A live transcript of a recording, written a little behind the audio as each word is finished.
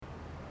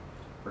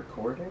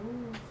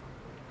recording.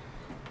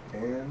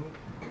 And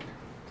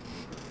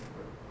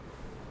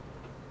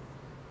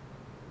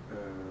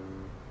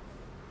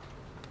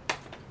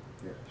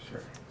yeah,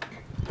 sure.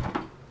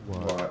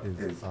 What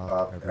is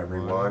up,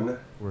 everyone?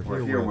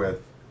 We're here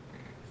with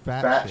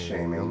Fat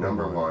Shaming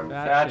number one.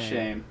 Fat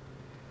Shame.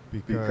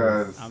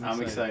 Because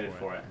I'm excited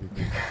for it.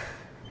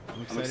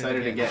 I'm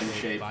excited to get in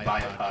shape by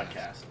a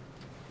podcast.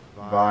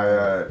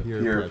 Via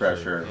peer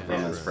pressure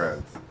from his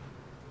friends.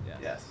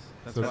 Yes.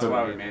 That's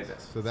why we made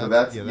this. So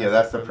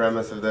that's the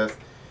premise of this.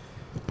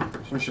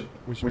 We should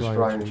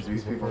probably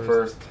introduce people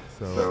first.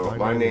 So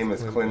my name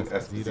is Clint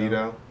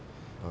Esposito,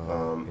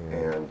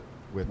 and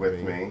with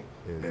me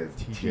is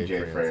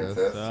TJ Francis.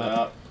 What's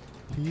up?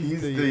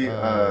 He's the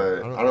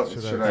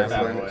should I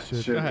explain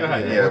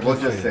it? Yeah,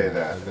 we'll just say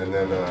that, and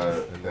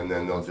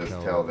then they'll just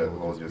tell that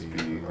we'll just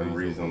be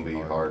unreasonably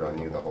hard on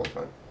you the whole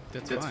time.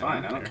 It's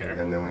fine. I don't care.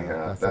 And then we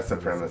have that's the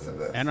premise of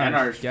this. And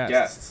our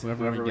guests,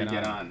 whoever we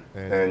get on.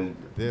 And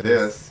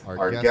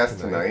our guest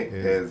tonight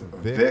is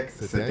Vic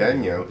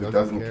Cedeno, who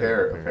doesn't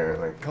care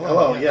apparently.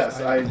 Hello.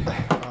 Yes,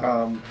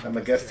 I'm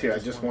a guest here. I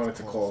just wanted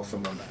to call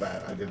someone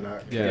fat. I did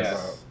not care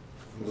about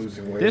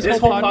losing weight. This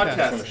whole podcast,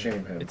 I want to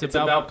shame him. it's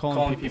about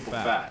calling people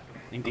fat,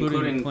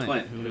 including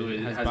Clint, who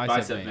has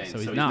bicep veins. So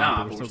he's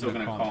not, but we're still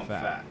going to call him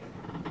fat.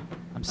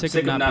 I'm sick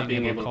of not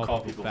being able to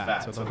call people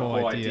fat. So the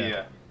whole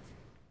idea.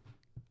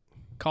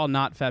 Call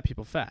not fat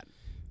people fat.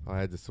 I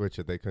had to switch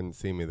it. They couldn't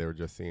see me. They were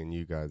just seeing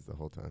you guys the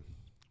whole time.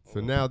 So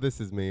now this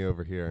is me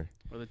over here.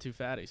 We're the two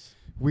fatties.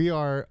 We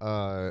are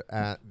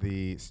at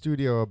the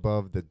studio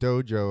above the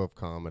Dojo of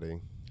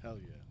Comedy. Hell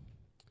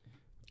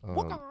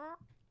yeah.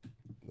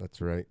 That's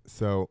right.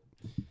 So,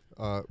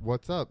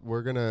 what's up?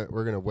 We're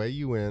gonna weigh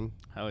you in.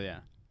 Hell yeah.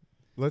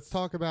 Let's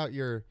talk about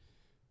you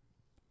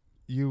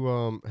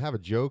have a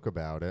joke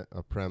about it,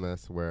 a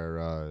premise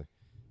where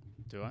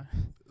Do I?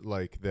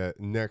 like that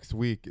next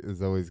week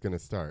is always going to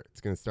start.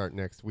 It's going to start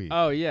next week.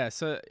 Oh yeah.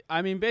 So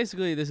I mean,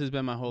 basically, this has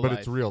been my whole life. But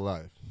it's real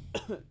life.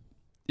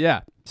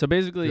 Yeah. So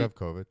basically, You have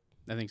COVID?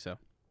 I think so.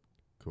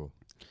 Cool.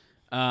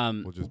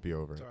 We'll just be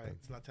over It's it. all right. then.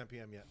 It's not 10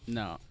 p.m. yet.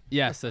 No.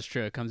 Yes, that's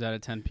true. It comes out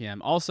at 10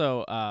 p.m.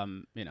 Also,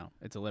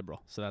 it's a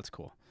liberal, so that's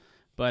cool.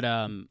 But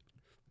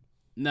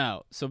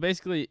no. So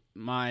basically,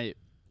 my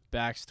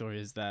backstory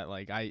is that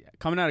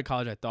coming out of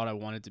college, I thought I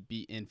wanted to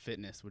be in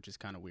fitness, which is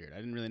kind of weird. I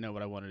didn't really know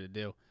what I wanted to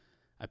do.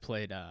 I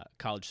played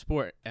college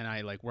sport, and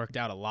I worked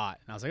out a lot.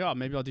 And I was like, oh,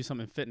 maybe I'll do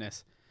something in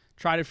fitness.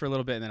 Tried it for a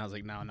little bit, and then I was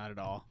like, no, not at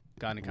all.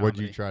 Got into comedy. What'd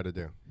you try to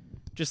do?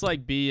 Just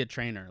be a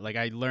trainer.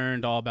 I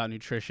learned all about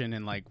nutrition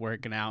and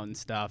working out and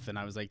stuff. And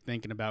I was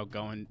thinking about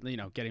going,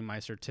 getting my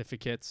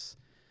certificates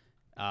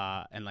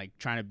and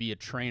trying to be a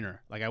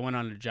trainer. I went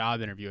on a job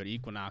interview at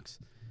Equinox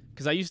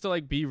because I used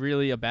to be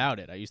really about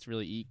it. I used to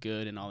really eat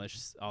good and all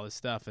this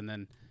stuff. And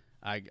then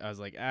I was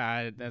like,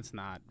 that's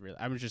not really.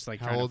 I was just How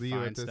trying old to are you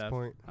find at this stuff.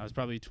 point? I was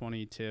probably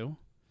 22.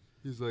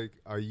 He's like,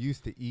 I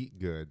used to eat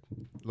good.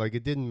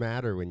 It didn't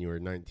matter when you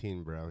were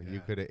 19, bro. Yeah. You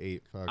could have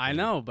ate fucking. I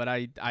know, but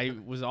I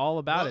was all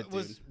about it,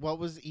 dude. What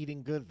was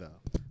eating good, though?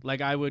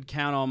 I would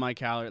count all my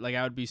calories.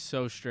 I would be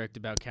so strict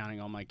about counting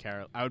all my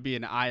calories. I would be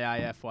an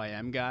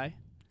IIFYM guy.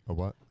 A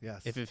what?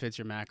 Yes. If it fits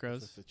your macros.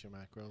 If it fits your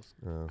macros.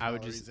 I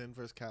would Calories just in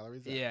versus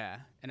calories out. Yeah,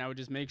 and I would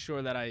just make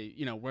sure that I,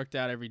 worked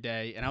out every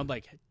day, and I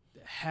would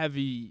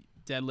heavy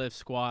deadlift,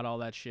 squat, all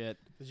that shit.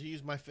 Did you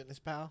use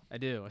MyFitnessPal? I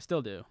do. I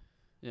still do.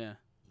 Yeah.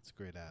 It's a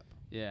great app.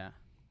 Yeah.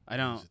 I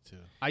don't. Use it too.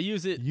 I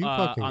use it You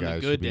fucking on the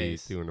guys good should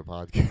days. be doing a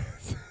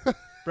podcast.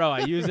 Bro,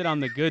 I use it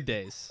on the good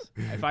days.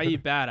 If I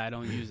eat bad, I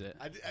don't use it.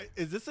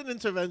 Is this an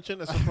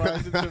intervention? A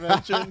surprise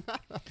intervention?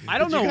 I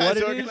don't know what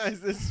it Did you guys is. organize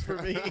this for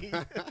me?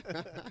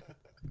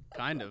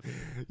 Kind of.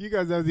 You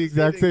guys have the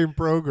exact same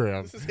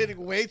program. This is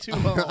hitting way too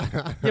home.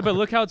 Yeah, but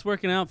look how it's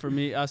working out for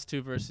me, us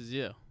two versus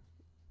you.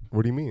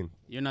 What do you mean?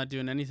 You're not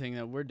doing anything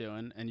that we're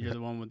doing, and you're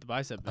the one with the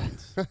bicep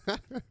veins.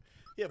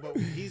 Yeah, but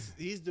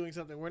he's doing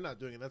something we're not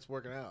doing, and that's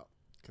working out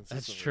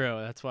consistently. That's true.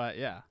 That's why,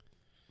 yeah.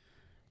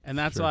 And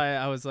that's Sure. why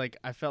I was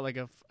I felt like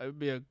it would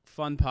be a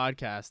fun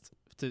podcast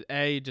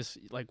to just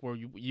where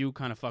you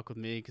kind of fuck with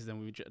me, because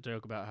then we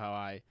joke about how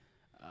I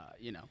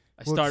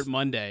start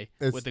Monday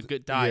with a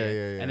good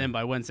diet, yeah. and then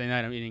by Wednesday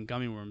night I'm eating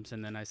gummy worms,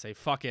 and then I say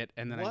fuck it,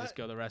 and then I just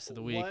go the rest of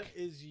the week. What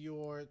is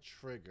your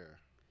trigger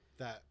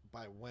that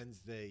by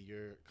Wednesday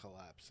you're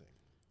collapsing?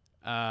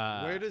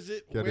 Where does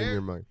it Get in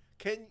your mind.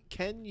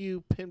 Can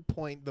you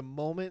pinpoint the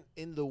moment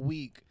in the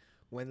week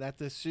when that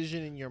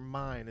decision in your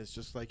mind is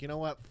just you know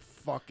what,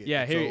 fuck it?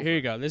 Yeah, it's here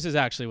you go. This is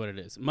actually what it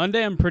is.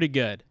 Monday I'm pretty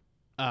good.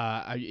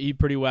 I eat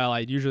pretty well. I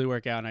usually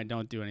work out and I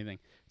don't do anything.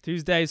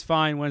 Tuesday's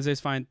fine. Wednesday's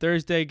fine.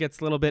 Thursday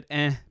gets a little bit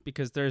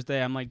because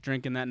Thursday I'm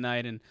drinking that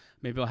night and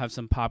maybe I'll have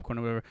some popcorn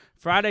or whatever.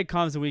 Friday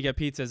comes and we get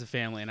pizza as a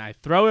family and I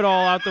throw it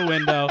all out the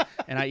window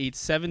and I eat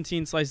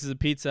 17 slices of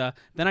pizza.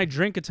 Then I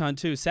drink a ton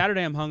too.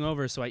 Saturday I'm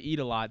hungover, so I eat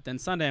a lot. Then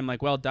Sunday I'm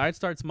diet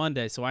starts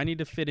Monday, so I need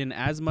to fit in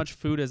as much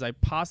food as I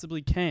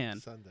possibly can.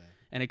 Sunday.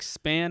 and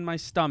expand my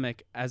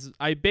stomach as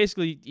I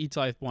basically eat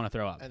till I want to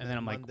throw up. And then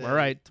I'm Monday, like, all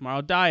right,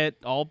 tomorrow diet,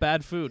 all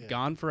bad food, Yeah.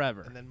 gone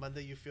forever. And then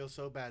Monday you feel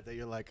so bad that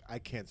you're like, I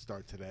can't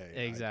start today.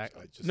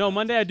 Exactly. I just No, have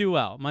Monday to I do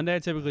well. Monday I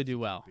typically do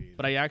well. speed.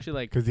 But I actually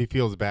like, Because he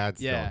feels bad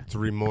still. Yeah. It's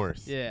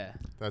remorse. yeah,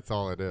 That's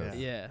all it is.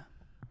 yeah.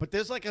 But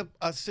there's like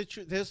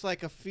there's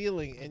like a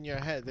feeling in your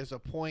head. There's a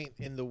point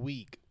in the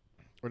week,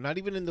 or not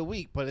even in the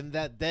week, but in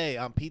that day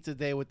on pizza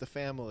day with the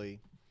family.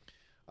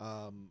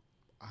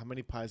 How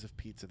many pies of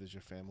pizza does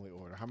your family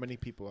order? How many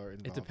people are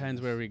involved? It depends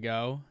in where this? we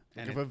go.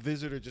 Like And if a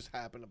visitor just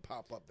happened to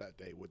pop up that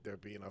day, would there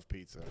be enough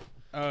pizza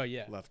oh,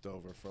 yeah. left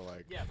over for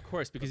like? Yeah, of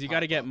course, because the you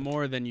got to get pop-up.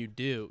 more than you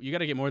do. You got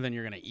to get more than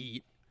you're going to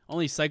eat.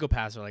 Only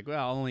psychopaths are like,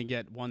 well, I'll only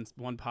get one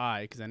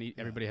pie because then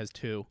everybody has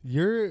two.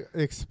 You're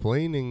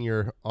explaining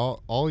your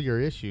all your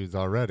issues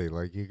already.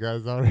 Like you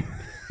guys already.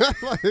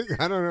 Like,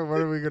 I don't know what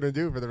are we gonna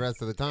do for the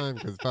rest of the time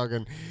because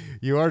fucking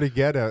you already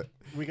get it.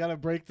 We gotta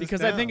break this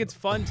Because down. I think it's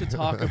fun to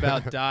talk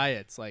about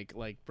diets, like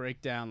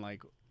break down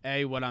like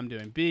A, what I'm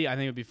doing. B, I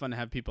think it'd be fun to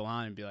have people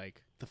on and be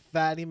like, the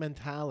fatty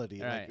mentality.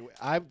 Right.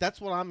 Like,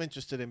 that's what I'm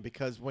interested in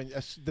because when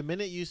the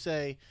minute you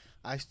say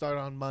I start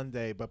on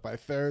Monday, but by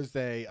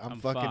Thursday I'm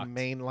fucking fucked.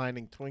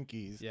 mainlining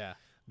Twinkies, yeah,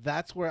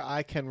 that's where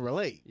I can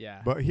relate.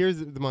 yeah. But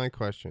here's my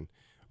question: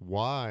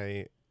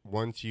 why,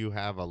 once you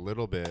have a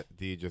little bit,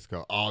 do you just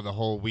go, "Oh, the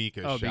whole week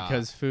is Oh, shot"?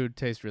 because food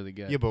tastes really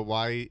good. Yeah, but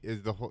why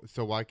is the whole?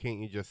 So why can't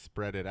you just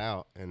spread it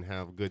out and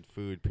have good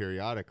food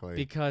periodically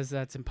Because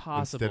that's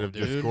impossible, instead of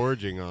dude. just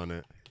gorging on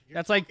it?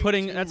 That's like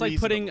putting too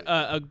putting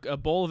reasonably. a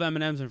bowl of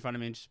M&Ms in front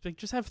of me and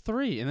just have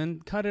 3 and then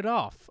cut it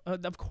off.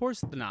 Of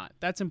course not.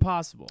 That's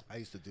impossible. I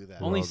used to do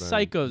that. Only Well, then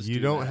psychos You do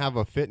don't that. have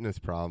a fitness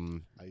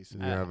problem. I used to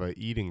You do that. have an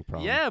eating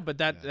problem. Yeah, but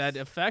that Yes.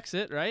 affects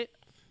it, right?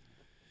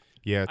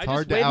 Yeah, it's I hard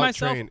just to weighed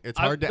myself. outtrain. It's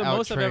I'm hard to the outtrain.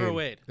 most I've ever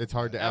weighed. It's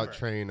hard to Ever.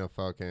 outtrain a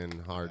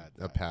fucking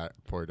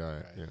poor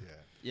diet. Right, Yeah.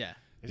 Yeah.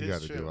 It You is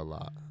got to true. do a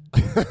lot.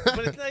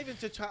 But it's not even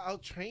to try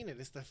out train it.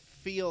 It's to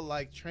feel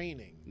like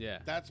training. Yeah.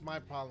 That's my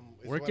problem.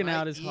 is Working when I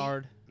out is eat,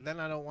 hard. Then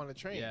I don't want to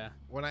train. Yeah.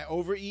 When I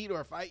overeat or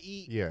if I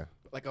eat Yeah.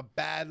 like a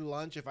bad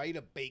lunch, if I eat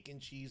a bacon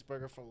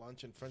cheeseburger for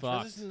lunch and french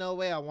Fucked. fries, there's no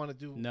way I want to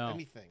do No.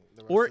 anything.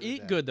 The rest Or of the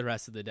eat day. good the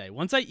rest of the day.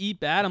 Once I eat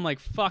bad, I'm like,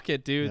 fuck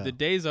it, dude. Yeah. The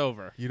day's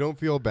over. You don't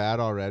feel bad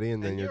already,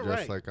 and then And you're you're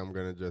just right. like, I'm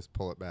gonna just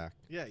pull it back.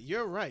 Yeah,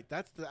 you're right.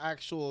 That's the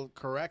actual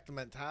correct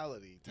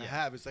mentality to Yeah.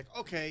 have. It's like,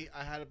 okay,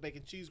 I had a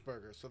bacon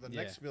cheeseburger, so the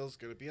Yeah. next meal is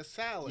going to be a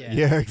salad. Yeah.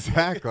 Yeah,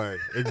 exactly,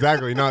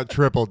 exactly. Not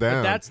triple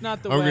down. But that's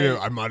not the I'm way.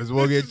 I might as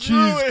well get This is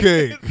ruined.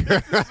 cheesecake.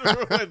 This is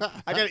ruined.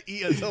 I got to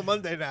eat until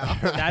Monday now.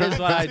 That is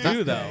what I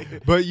do, though.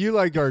 But you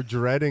like are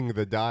dreading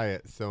the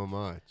diet so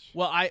much.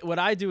 Well, what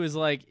I do is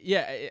like,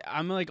 yeah,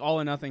 I'm like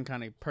all or nothing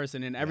kind of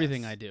person in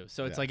everything Yes. I do.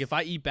 So it's Yes. like if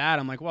I eat bad,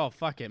 I'm like, well,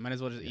 fuck it, might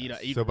as well just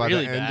eat So by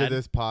really the end bad. of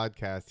this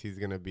podcast, he's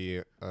gonna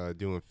be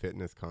doing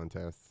fitness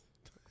contests.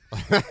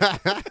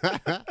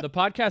 The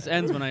podcast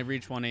ends when I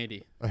reach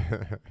 180.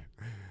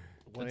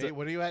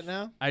 What are you at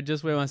now? I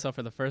just weighed myself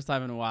for the first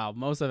time in a while.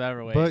 Most I've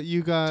ever weighed. But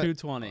you got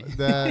 220.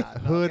 that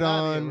No, hood get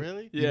outta here, on.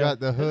 really? You Yeah. got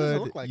the That doesn't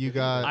hood. look like you it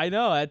got. I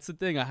know that's the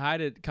thing. I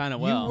hide it kind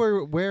of well. You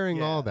were wearing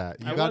Yeah. all that.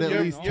 You I got was. at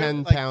You're- least you're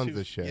 10 like pounds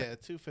of shit. Yeah,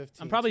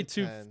 215. I'm probably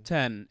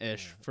 210,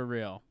 210-ish Yeah. for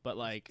real, but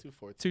like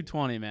 214.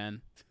 220,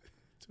 man.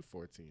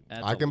 214.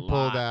 That's I a can pull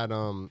lot.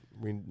 that.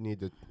 We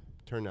need to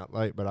turn that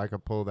light, but I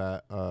could pull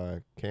that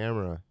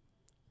camera,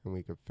 and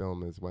we could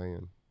film his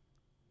weigh-in.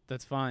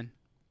 That's fine.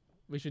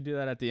 We should do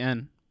that at the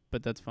end,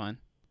 but that's fine.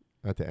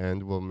 At the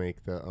end, we'll make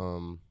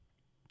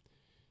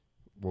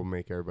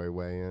everybody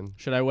weigh in.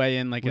 Should I weigh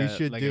in like We a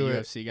should like do a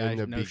it UFC guy? in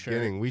the no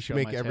beginning. shirt, We should show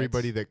make my tits?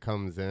 everybody that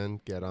comes in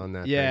get on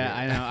that. Yeah,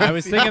 thing. I know. I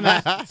was thinking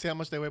that, See how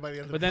much they weigh by the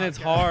end of but the then it's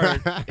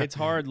podcast. hard. It's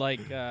hard. Like,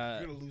 You're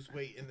gonna lose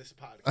weight in this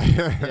podcast.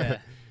 yeah,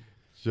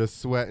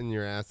 Just sweating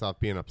your ass off,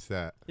 being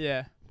upset.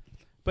 yeah.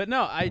 But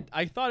no,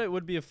 I thought it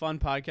would be a fun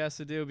podcast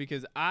to do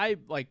because I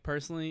like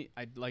personally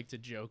I'd like to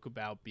joke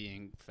about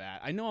being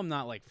fat. I know I'm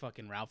not like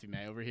fucking Ralphie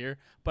May over here,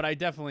 but I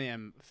definitely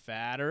am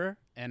fatter,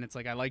 and it's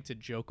like I like to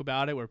joke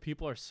about it where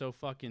people are so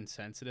fucking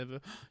sensitive.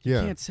 You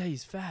Yeah. can't say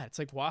he's fat. It's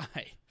like why?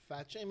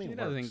 Fat shaming He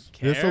works. doesn't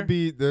care.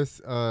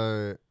 This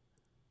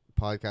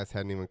podcast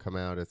hadn't even come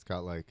out. It's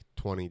got like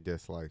 20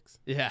 dislikes.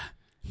 Yeah,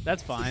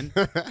 that's fine.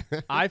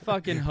 I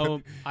fucking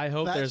hope. I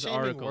hope Fat there's shaming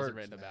articles works,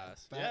 written man. about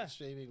us. Fat Yeah.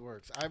 shaming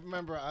works. I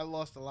remember I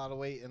lost a lot of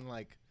weight in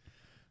like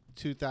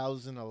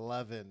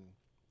 2011,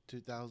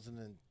 2000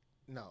 and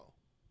no,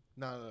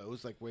 it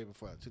was like way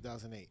before that,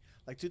 2008.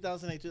 Like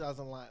 2008,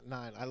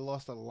 2009, I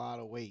lost a lot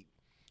of weight,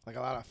 like a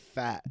lot of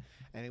fat,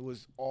 and it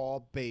was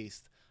all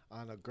based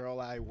on a girl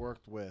I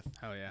worked with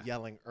Oh yeah.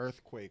 yelling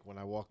 "earthquake" when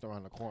I walked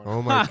around the corner.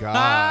 Oh my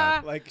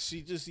god! Like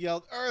she just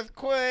yelled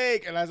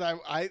 "earthquake," and as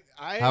I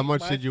How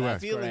much my did you weigh?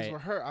 feelings Great. were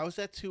hurt. I was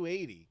at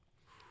 280.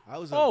 I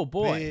was a Oh,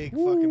 boy. big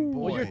fucking boy.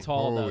 Well, you're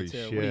tall Holy though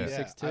too. shit. What are you,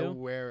 Yeah, 6'2"? I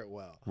wear it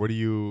well. What are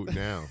you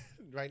now?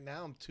 Right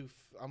now,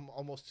 I'm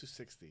almost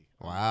 260.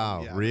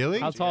 Wow, Yeah, really?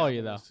 How tall are I'm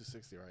you, though? almost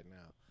 260 right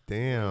now.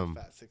 Damn.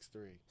 Fat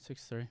 6'3".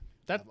 6'3".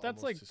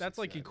 That's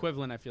like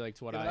equivalent. I feel like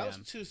to what I was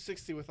am.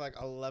 260 with like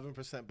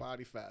 11%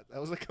 body fat. That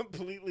was a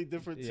completely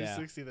different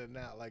 260 than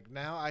now. Like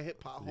now, I hit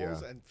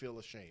potholes and feel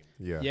ashamed.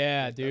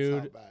 Yeah, Like, dude.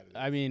 that's how bad it is.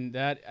 I mean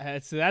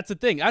that's the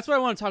thing. That's what I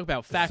want to talk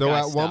about. Fat So guy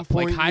at stuff, one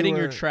point like hiding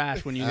you your were-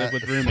 trash when you live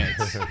with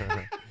roommates.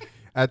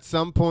 At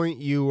some point,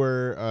 you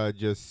were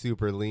just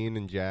super lean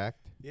and jacked.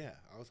 Yeah,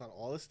 I was on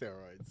all the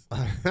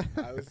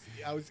steroids.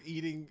 I was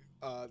eating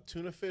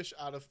tuna fish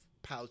out of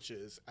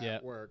pouches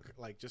at work,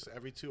 like just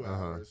every 2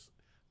 hours.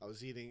 I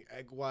was eating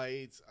egg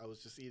whites. I was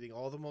just eating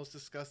all the most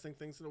disgusting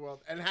things in the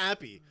world and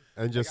happy.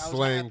 And just I was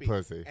slaying happy.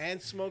 pussy. And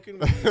smoking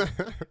weed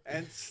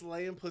and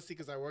slaying pussy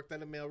because I worked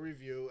at a male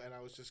review and I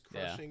was just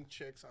crushing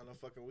chicks on a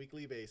fucking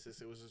weekly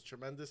basis. It was a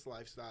tremendous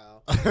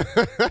lifestyle.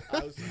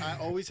 I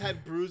always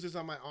had bruises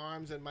on my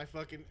arms and my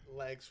fucking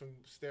legs from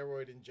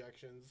steroid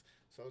injections.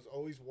 So I was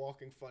always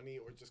walking funny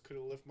or just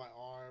couldn't lift my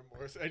arm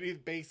or any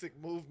basic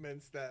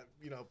movements that,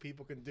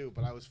 people can do.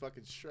 But I was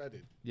fucking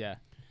shredded. Yeah.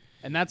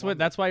 And that's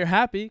why you're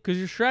happy, because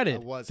you're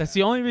shredded. That's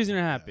the only reason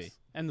you're happy. Yes.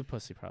 And the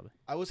pussy, probably.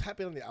 I was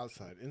happy on the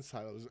outside.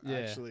 Inside, I was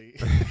actually.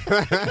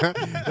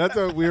 That's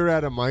what we were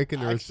at a mic,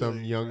 and there were some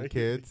Actually, young right.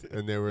 kids,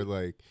 and they were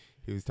like,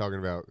 he was talking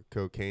about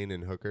cocaine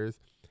and hookers,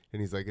 and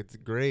he's like, it's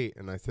great.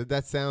 And I said,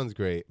 that sounds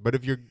great. But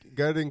if you're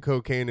getting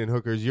cocaine and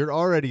hookers, you're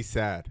already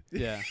sad.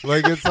 Yeah.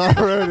 Like, it's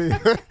already.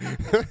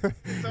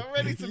 It's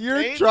already some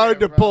You're pain trying there,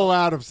 to bro. pull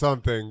out of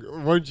something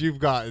once you've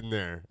gotten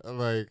there.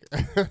 Like,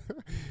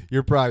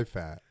 you're probably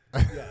fat.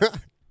 Yes.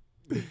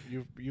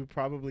 You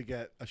probably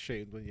get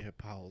ashamed when you hit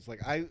potholes. Like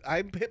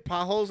I hit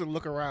potholes and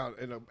look around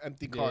in an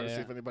empty car to see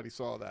Yeah. if anybody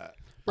saw that.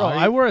 Bro,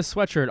 I wore a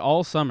sweatshirt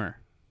all summer.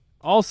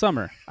 All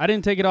summer. I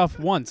didn't take it off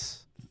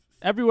once.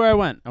 Everywhere I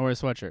went, I wore a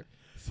sweatshirt.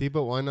 See,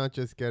 but why not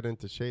just get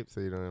into shape so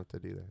you don't have to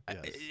do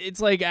that? Yes. It's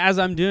like as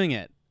I'm doing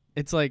it,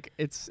 it's like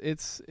it's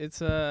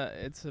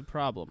a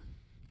problem.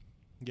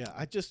 Yeah,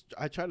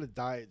 I try to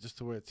diet just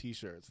to wear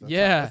t-shirts.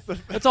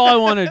 That's all I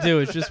want to do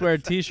is just wear a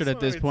t-shirt Just at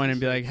this wear a point and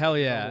be t-shirt like, like hell a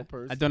yeah, normal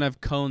person. I don't have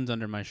cones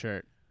under my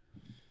shirt.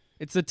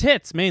 It's the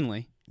tits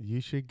mainly.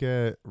 You should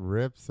get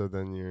ripped so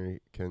then you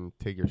can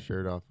take your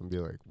shirt off and be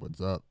like,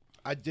 what's up?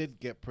 I did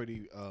get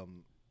pretty.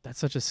 That's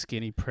such a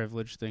skinny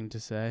privilege thing to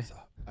say.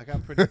 I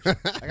got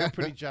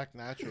pretty jacked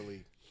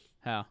naturally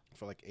How?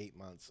 for like 8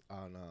 months.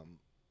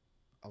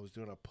 I was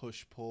doing a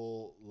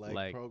push-pull leg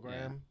Like,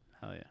 program,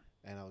 Hell yeah.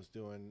 and I was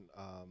doing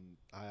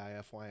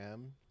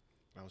IIFYM.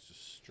 I was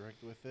just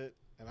strict with it,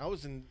 and I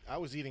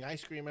was eating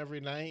ice cream every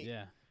night.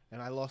 Yeah.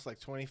 And I lost like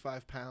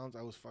 25 pounds.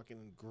 I was fucking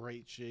in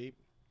great shape.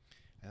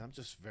 And I'm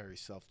just very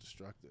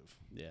self-destructive.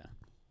 Yeah.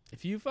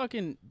 If you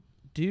fucking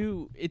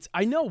do,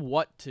 I know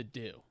what to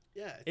do.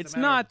 Yeah. It's a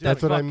matter not of doing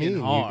That's what I fucking mean.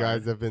 hard. You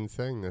guys have been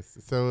saying this.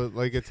 So,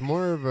 like, it's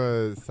more of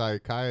a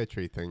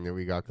psychiatry thing that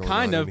we got going on.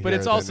 Kind of, in but here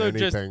it's than also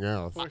just- anything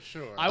else. For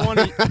sure. I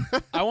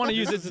want to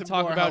use it This to is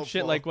talk more about shit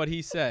helpful. like what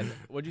he said.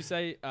 What'd you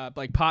say?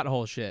 Like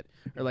pothole shit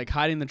or like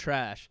hiding the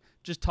trash.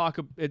 Just talk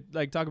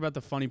about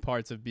the funny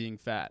parts of being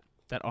fat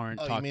that aren't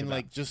Oh, talked you mean about.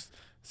 like just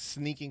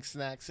sneaking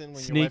snacks in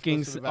when Sneaking your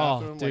wife goes to the s- oh,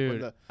 bathroom?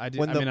 dude. Like I do-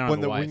 when I the, mean, I don't when, have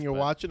a the, when wife, you're but-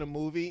 watching a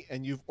movie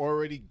and you've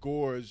already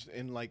gorged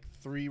in like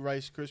 3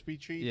 Rice Krispie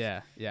treats.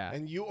 Yeah, yeah.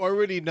 And you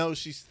already know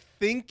she's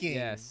thinking,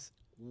 Yes.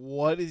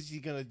 what is he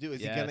going to do? Is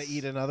he going Yes. to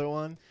eat another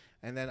one?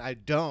 And then I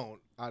don't,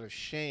 out of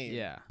shame.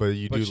 Yeah. But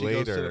you But do she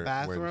goes to the later.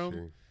 bathroom?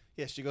 When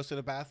Yeah, she goes to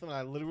the bathroom. And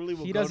I literally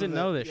will He go doesn't to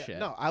the, know this yeah, shit.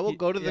 No, I will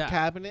go to the yeah.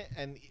 cabinet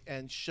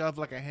and shove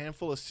like a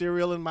handful of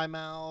cereal in my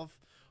mouth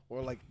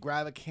or like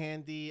grab a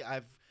candy.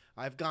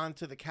 I've gone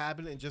to the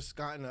cabinet and just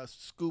gotten a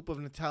scoop of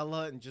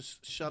Nutella and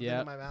just shoved it Yep.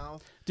 in my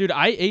mouth. Dude,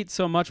 I ate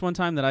so much one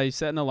time that I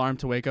set an alarm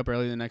to wake up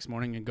early the next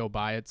morning and go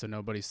buy it so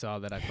nobody saw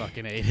that I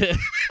fucking ate it.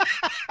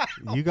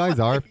 you guys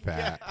are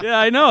fat. Yeah,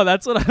 I know.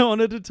 That's what I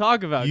wanted to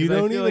talk about. You 'cause I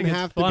don't feel even like it's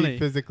have to funny. be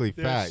physically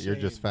There's fat. You're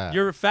just shame. fat.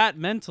 You're fat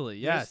mentally,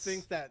 yes.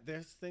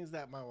 There's things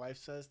that my wife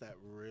says that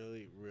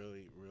really,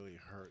 really, really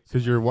hurts.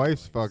 Because my your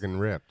wife's feelings. fucking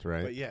ripped,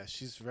 right? But yeah,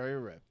 she's very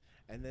ripped.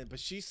 But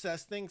she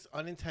says things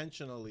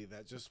unintentionally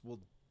that just will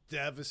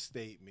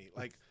devastate me.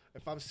 Like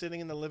if I'm sitting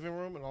in the living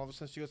room and all of a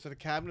sudden she goes to the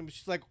cabinet and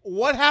she's like,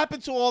 "What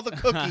happened to all the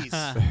cookies?"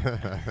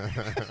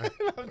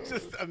 I'm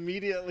just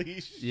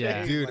immediately shamed.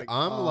 Yeah. Dude, like,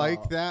 I'm oh.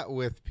 like that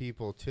with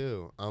people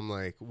too. I'm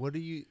like, what are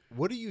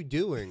you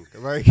doing?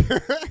 Like,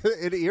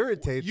 it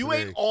irritates You me.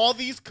 ate all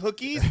these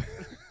cookies?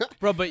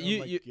 Bro, but I'm you,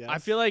 like, I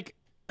yes. feel like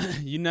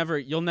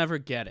you'll never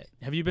get it.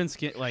 Have you been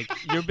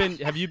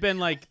have you been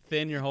like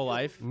thin your whole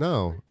life?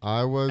 No,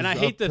 I was. And I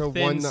hate up the to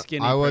thin,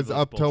 skinny I was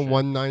privilege up to bullshit.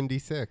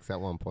 196 at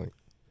one point.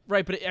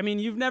 Right, but I mean,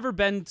 you've never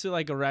been to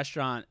like a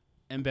restaurant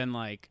and been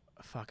like,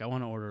 "Fuck, I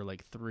want to order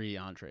like 3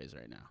 entrees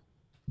right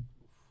now."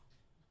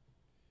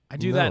 I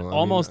do that No, I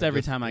almost mean, I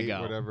every just time I ate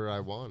go. Whatever I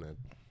wanted,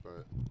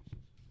 but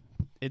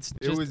It's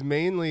it just was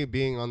mainly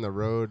being on the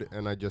road,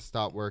 and I just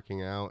stopped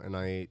working out, and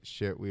I ate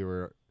shit. We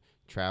were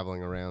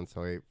traveling around,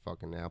 so I ate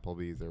fucking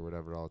Applebee's or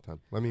whatever all the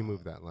time. Let me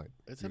move that light.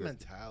 It's You a guys-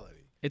 mentality.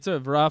 it's a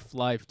rough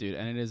life, dude,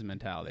 and it is a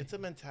mentality. It's a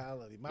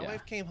mentality. My Yeah.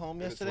 wife came home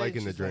And it's yesterday. like and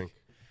in the she's drink.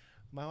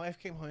 my wife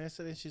came home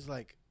yesterday and she's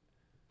like,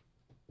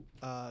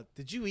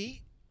 "Did you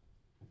eat?"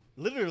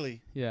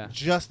 literally Yeah.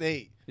 just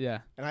ate. Yeah.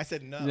 And I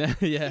said no.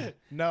 Yeah.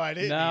 No, I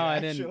didn't. No, eat. I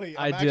didn't. Actually,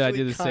 I I'm do. I actually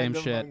do the same kind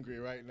of shit. hungry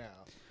right now.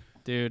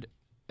 Dude,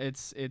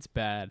 it's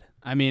bad.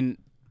 I mean,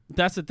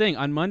 that's the thing.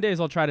 On Mondays,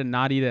 I'll try to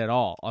not eat at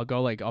all. I'll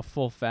go like a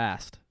full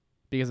fast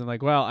because I'm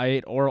like, well, I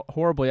ate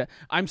horribly.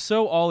 I'm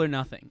so all or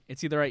nothing.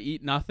 It's either I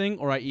eat nothing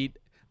or I eat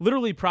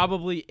literally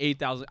probably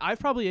 8,000. I've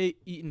probably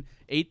eaten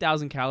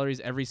 8,000 calories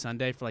every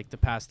Sunday for like the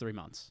past 3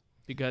 months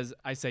because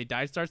I say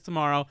diet starts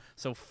tomorrow.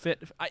 So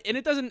and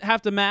it doesn't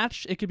have to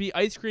match. It could be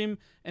ice cream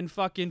and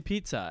fucking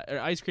pizza or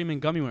ice cream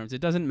and gummy worms.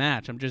 It doesn't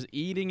match. I'm just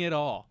eating it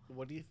all.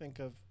 What do you think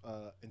of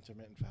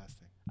intermittent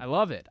fasting? I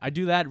love it. I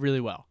do that really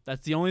well.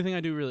 That's the only thing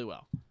I do really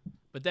well.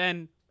 But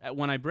then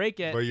when I break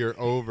it, But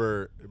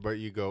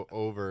you go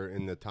over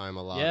in the time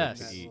allotted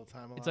Yes. to eat.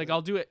 it's like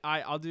I'll do it.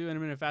 I'll do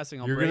intermittent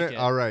fasting. I'll You're break it.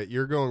 all right.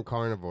 You're going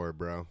carnivore,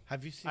 bro.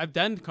 Have you seen? I've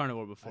done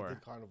carnivore I before.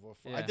 did carnivore.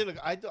 Yeah.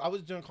 I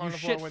was doing carnivore.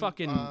 shit when,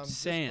 fucking this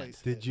sand.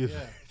 place Did hit. you?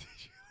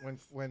 Yeah.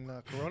 when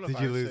coronavirus Did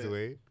you lose hit.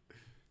 weight?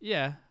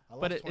 Yeah, I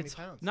lost but 20 it's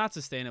pounds. not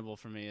sustainable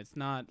for me. It's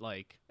not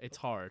like it's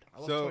hard. I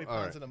lost So, 20 pounds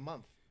alright. in a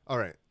month. All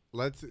right.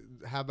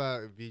 How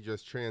about if you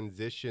just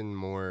transition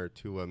more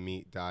to a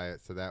meat diet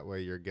so that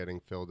way you're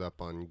getting filled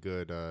up on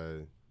good,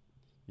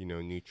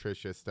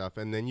 nutritious stuff.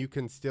 And then you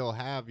can still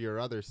have your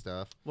other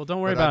stuff. Well,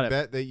 don't worry But about I it.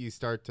 bet that you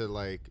start to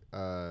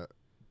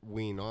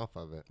wean off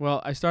of it.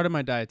 Well, I started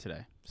my diet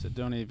today, so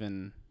don't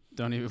even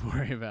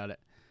worry about it.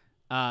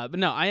 But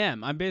no, I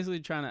am. I'm basically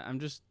trying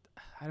to.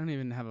 I don't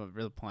even have a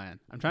real plan.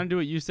 I'm trying to do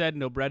what you said: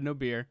 no bread, no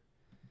beer,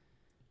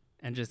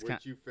 and just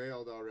Which you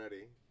failed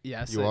already.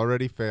 yes. You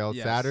already failed.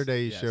 Yes,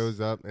 Saturday he yes.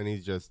 shows up and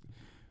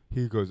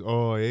he goes,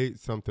 oh, I ate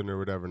something or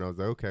whatever. And I was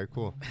like, okay,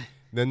 cool.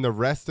 Then the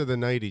rest of the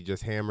night he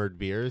just hammered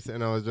beers.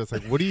 And I was just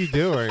like, what are you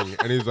doing?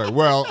 And he's like,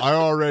 well, I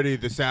already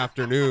this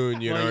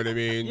afternoon, you know what I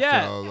mean?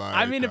 Yeah. So,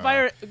 I mean,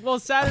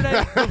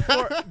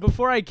 Saturday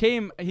before I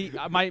came,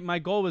 my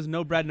goal was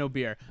no bread, no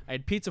beer. I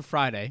had pizza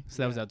Friday,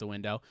 so that was out the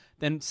window.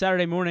 Then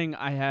Saturday morning,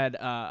 I had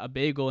a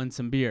bagel and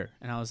some beer,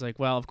 and I was like,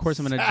 well, of course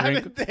I'm gonna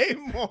drink. Saturday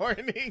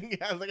morning,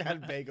 I was like, I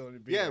had bagel and a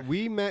beer. Yeah,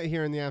 we met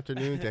here in the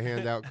afternoon to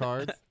hand out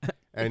cards.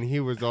 And he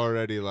was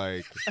already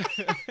like,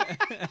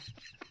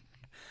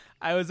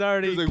 I was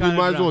already. he was like, kinda we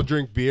might as well drunk.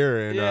 drink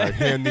beer and Yeah.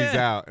 hand these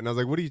out. And I was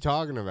like, what are you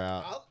talking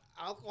about?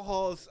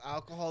 Alcohol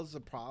is a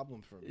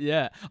problem for me.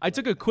 Yeah, I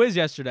took a quiz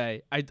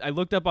yesterday. I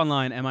looked up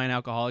online, am I an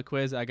alcoholic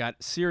quiz? I got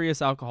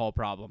serious alcohol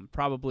problem.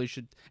 Probably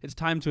should. It's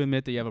time to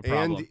admit that you have a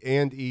problem.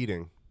 And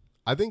eating.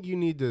 I think you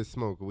need to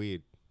smoke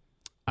weed.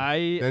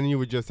 Then you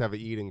would just have an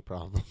eating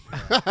problem.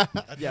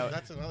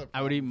 That's another problem.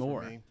 I would eat for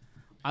more. me.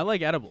 I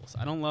like edibles.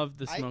 I don't love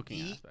the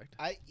smoking aspect.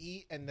 I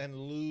eat and then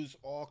lose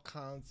all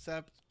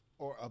concept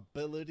or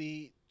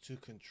ability to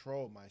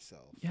control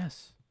myself.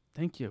 Yes,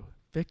 thank you.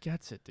 Vic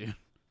gets it, dude.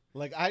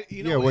 Like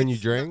when you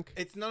drink?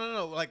 It's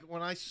no. Like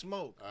when I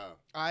smoke,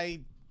 I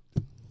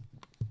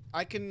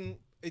can.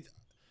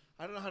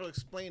 I don't know how to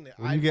explain it.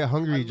 When you get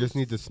hungry, you just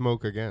need to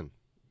smoke again.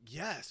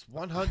 Yes,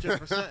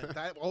 100%.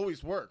 That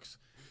always works.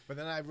 But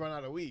then I run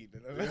out of weed.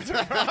 And that's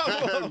a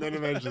problem. And then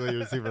eventually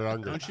you're super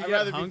hungry. Don't you I'd get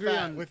rather be hungry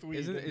fat on with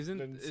weed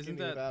than skinny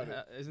without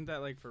it. isn't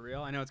that like for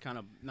real? I know it's kind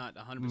of not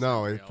 100%.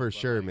 No, real, it for but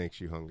sure like- makes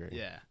you hungry.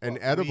 Yeah. And Well,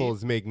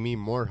 edibles make me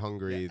more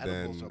hungry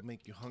Edibles than. will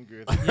make you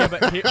hungrier. Yeah,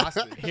 but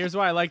here's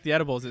why I like the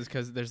edibles is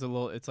because there's a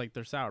little. It's like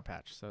they're Sour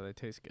Patch, so they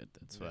taste good.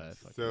 That's why. I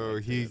fucking So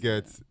like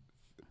it.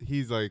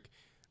 he's like,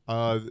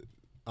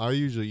 I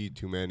usually eat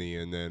too many,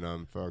 and then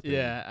I'm fucking.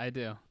 Yeah, I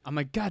do. I'm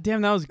like, God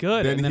damn, that was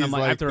good. Then And then I'm he's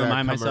like, I have like to that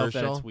remind myself that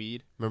commercial. it's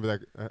weed. Remember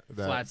that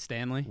Flat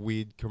Stanley.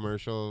 weed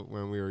commercial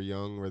when we were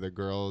young, where the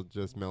girl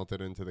just melted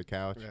into the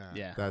couch?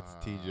 Yeah. That's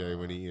TJ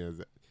when he has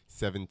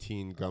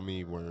 17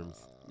 gummy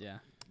worms. Yeah.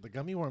 The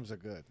gummy worms are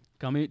good.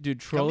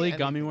 Trolley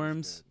gummy anything is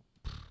worms.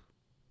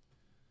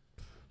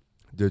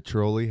 Did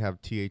Trolley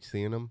have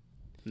THC in them?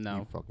 No,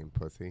 You fucking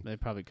pussy. they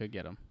probably could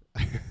get them.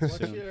 What's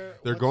Soon. your,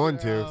 They're what's going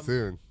your, to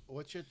soon.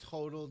 What's your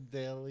total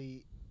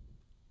daily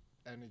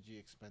energy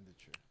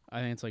expenditure? I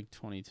think it's like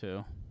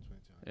 22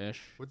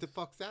 ish. What the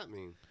fuck's that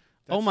mean?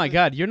 Oh my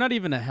God, you're not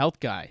even a health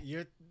guy.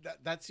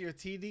 That's your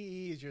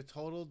TDE is your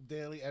total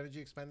daily energy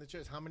expenditure.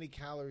 Is how many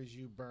calories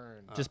you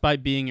burn. Just by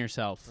being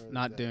yourself, per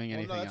not day. doing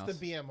anything that's else.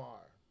 the BMR.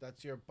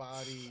 That's your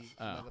body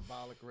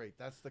metabolic rate.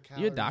 That's the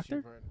calories You a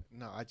doctor? burn.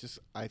 No,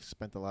 I've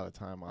spent a lot of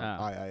time on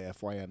Oh.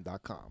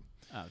 iifym.com.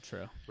 Oh,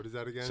 true. What is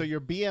that again? So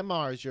your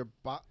BMR is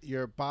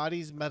your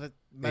body's metabolic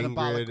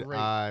Ingrid, rate.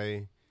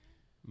 I,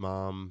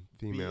 mom,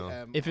 female.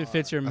 If it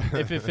fits your macros.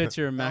 If it fits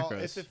your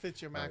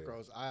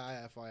macros,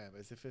 IIFYM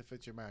is if it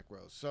fits your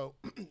macros. So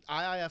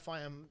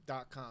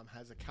IIFYM.com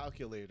has a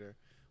calculator.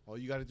 All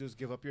you got to do is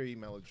give up your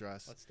email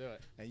address. Let's do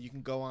it. And you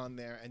can go on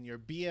there and your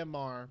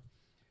BMR,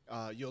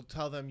 you'll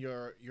tell them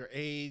your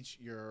age,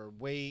 your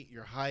weight,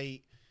 your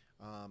height,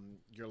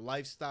 your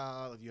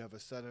lifestyle. If you have a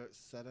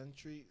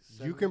sedentary,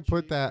 You can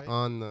put that right?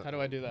 on the. How do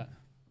I do that?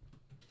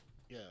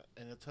 Yeah,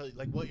 and it'll tell you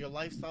like what your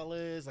lifestyle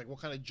is, like what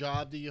kind of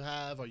job do you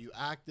have? Are you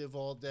active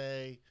all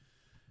day?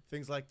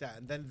 Things like that.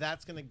 And then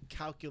that's going to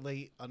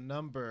calculate a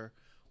number,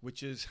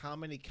 which is how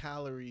many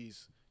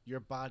calories your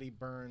body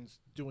burns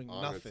doing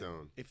On its nothing.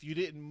 own. If you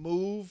didn't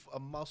move a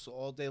muscle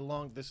all day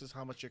long, this is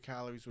how much your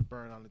calories would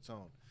burn on its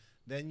own.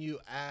 Then you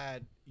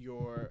add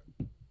your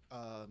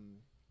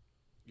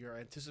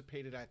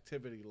anticipated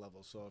activity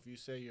level. So if you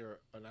say you're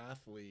an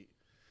athlete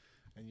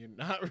and you're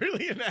not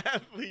really an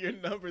athlete, your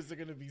numbers are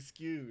going to be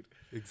skewed.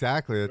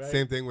 Exactly. That's the Right.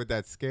 same thing with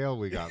that scale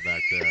we got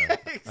back there.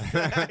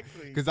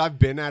 Exactly. Because I've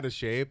been out of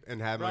shape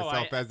and had Bro,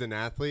 myself as an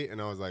athlete,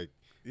 and I was like,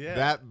 Yeah.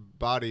 that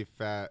body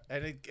fat.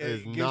 And it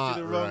is gives not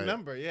you the wrong right.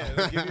 number. Yeah,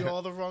 it'll give you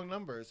all the wrong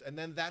numbers. And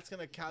then that's going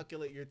to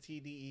calculate your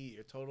TDE,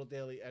 your total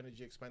daily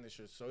energy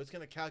expenditures. So it's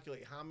going to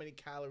calculate how many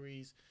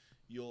calories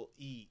you'll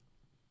eat.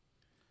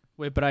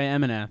 Wait, but I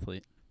am an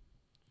athlete.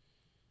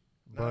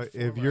 Not But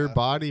if former your athlete.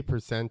 body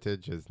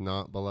percentage is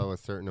not below a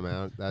certain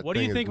amount, that What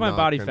do you thing is think my not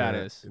body gonna- fat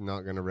is?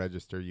 Not going to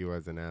register you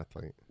as an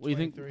athlete. What do you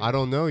think? 23, I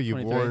don't know.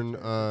 You've 23. worn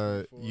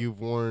 24. you've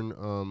worn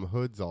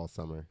hoods all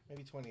summer.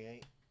 Maybe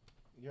 28.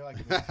 You're like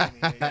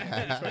maybe 28.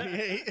 Yeah,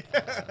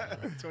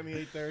 28.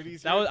 28,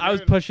 30s. That was I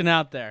was pushing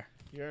out there.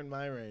 You're in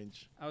my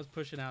range. I was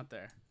pushing out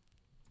there.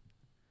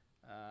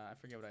 I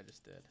forget what I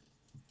just did.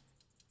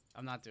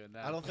 I'm not doing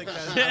that. I don't think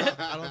that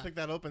I don't think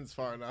that opens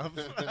far enough.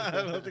 I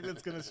don't think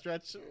that's gonna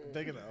stretch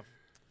big enough.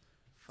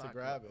 Fuck,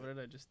 grab what it.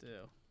 did I just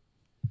do?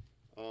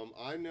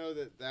 I know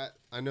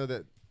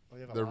that Oh,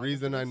 you have a the log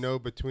reason for I this? know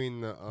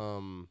between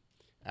the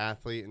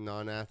athlete and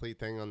non-athlete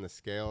thing on the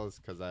scale is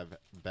because I've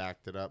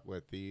backed it up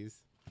with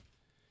these.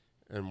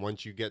 And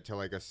once you get to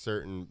like a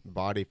certain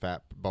body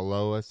fat,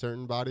 below a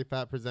certain body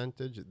fat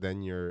percentage,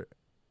 then you're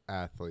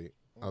athlete.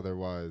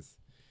 Otherwise,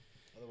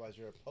 Otherwise,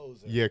 you're a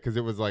poser. yeah, because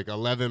it was like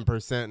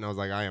 11%, and I was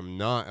like, I am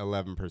not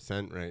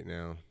 11% right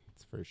now.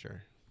 It's for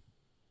sure.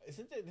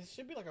 Isn't there? This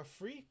should be like a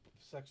free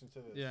section to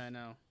this. Yeah, I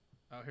know.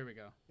 Oh, here we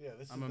go. Yeah,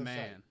 this I'm is a the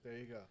man. site. There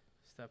you go.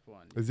 Step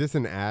 1. Is this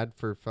an ad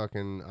for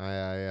fucking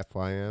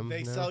IIFYM?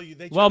 They now? sell you.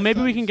 They Well, try to maybe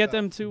sell we you can get stuff.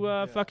 them to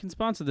Yeah. fucking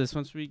sponsor this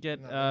once we get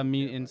No, they don't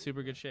me care in about super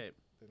you. good shape.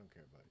 They don't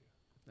care about you.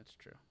 That's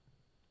true.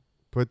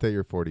 Put that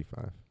you're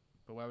 45.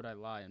 But why would I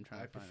lie? I'm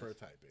trying I to find prefer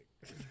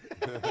this.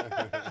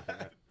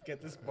 typing.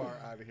 Get this bar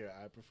out of here.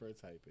 I prefer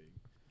typing.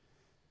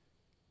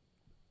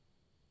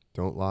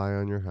 Don't lie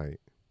on your height.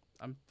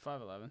 I'm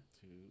 5'11".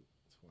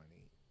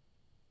 220,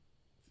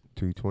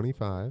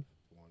 225.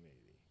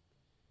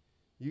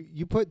 180.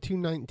 You put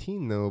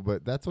 219 though,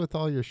 but that's with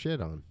all your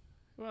shit on.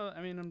 Well,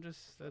 I mean, I'm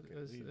just that Okay,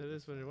 is, leave it it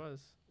is what it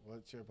was.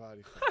 What's your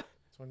body fat?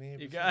 28%.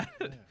 You got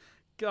it.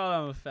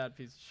 God, I'm a fat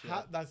piece of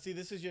shit. Now, see,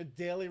 this is your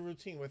daily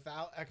routine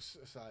without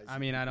exercise. I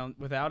mean, I don't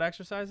without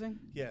exercising.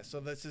 Yeah,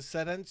 so this is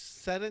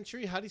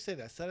sedentary. How do you say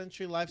that?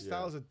 Sedentary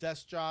lifestyle Yeah. is a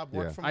desk job,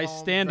 work Yeah. from I home.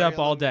 stand very up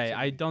all limited day. I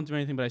activity. don't do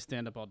anything, but I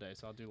stand up all day,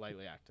 so I'll do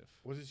lightly active.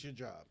 What is your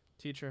job?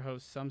 Teacher,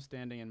 host, some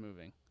standing and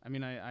moving. I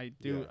mean, I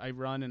do. Yeah. I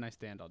run and I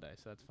stand all day,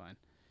 so that's fine.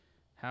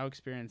 How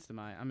experienced am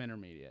I? I'm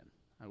intermediate.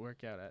 I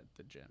work out at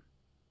the gym.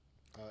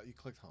 You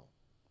clicked home.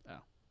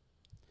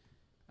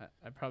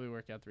 I probably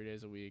work out 3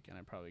 days a week, and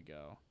I probably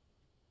go,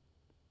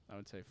 I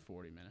would say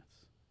 40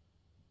 minutes.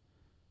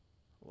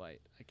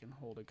 Light. I can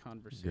hold a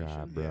conversation.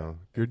 God, bro. Yeah.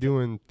 If you're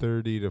doing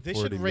 30 to They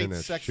 40 should rate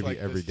minutes, sex should like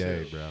be every this,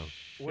 day, too. bro.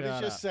 What is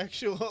Shut your up.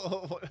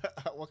 sexual?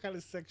 What kind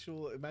of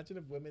sexual? Imagine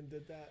if women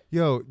did that.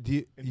 Yo, do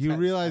you Intense. I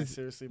realize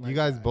seriously you might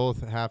guys die.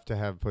 both have to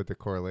have put the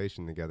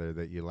correlation together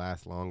that you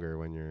last longer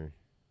when you're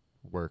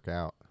work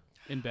out?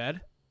 In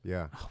bed?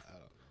 Yeah. I don't know.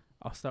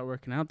 I'll start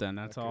working out then.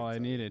 That's I all I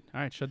couldn't tell you. needed.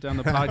 All right, shut down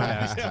the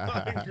podcast.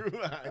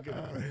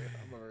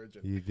 I'm a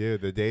virgin. You do.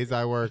 The days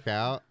I work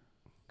out,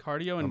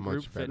 Cardio I'm and much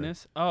group better.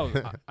 fitness. Oh,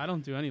 I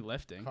don't do any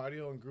lifting.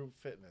 Cardio and group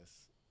fitness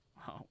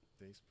Oh,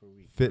 days per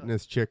week.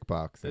 fitness chick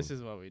boxing. this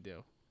is what we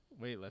do.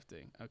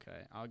 Weightlifting.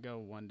 Okay, I'll go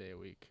 1 day a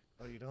week.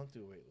 Oh, you don't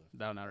do weightlifting.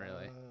 No, not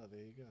really. Oh, there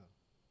you go.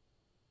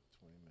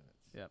 20 minutes.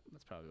 Yep,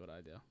 that's probably what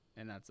I do,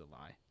 and that's a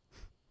lie.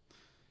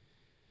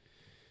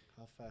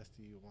 How fast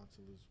do you want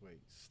to lose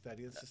weight?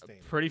 Steady and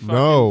sustainable. Pretty fucking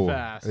no,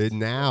 fast.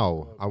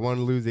 now. I want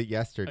to lose it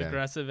yesterday.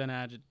 Aggressive and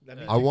agitated. That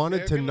means I you- wanted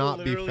they're to gonna not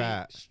be literally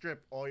fat.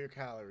 Strip all your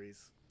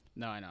calories.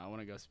 No, I know. I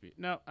want to go speed.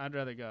 No, I'd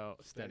rather go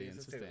steady and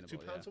sustainable. 2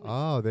 pounds a week.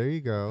 Oh, there you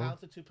go. Pound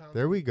to 2 pounds.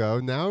 There we go.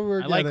 Now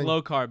we're I like getting.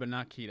 low carb, but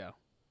not keto.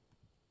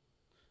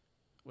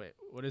 Wait,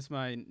 what is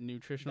my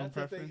nutritional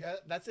That's, if they,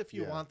 preference? that's if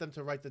you Yeah. want them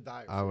to write the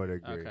diet. I for would you.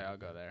 agree. Okay, I'll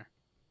go there.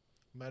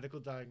 Medical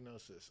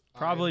diagnosis.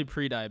 Probably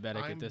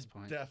pre-diabetic I'm at this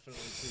point. Definitely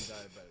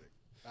pre-diabetic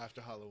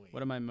after Halloween.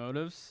 What are my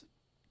motives?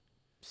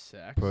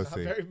 Sex. Not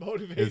Pussy. very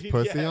motivated. Is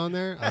pussy yet. on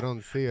there? I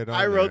don't see it on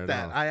I there wrote at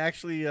that. all. I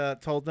actually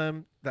told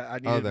them that I Oh,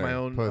 needed there. my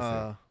own.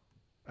 Pussy.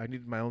 I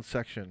needed my own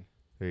section.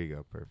 There you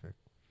go. Perfect.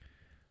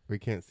 We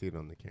can't see it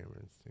on the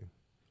cameras, too.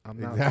 I'm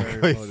not Exactly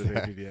very so.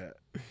 motivated yet.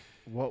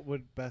 What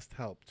would best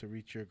help to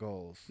reach your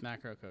goals?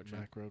 Macro coaching.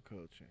 Macro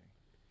coaching.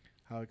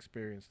 How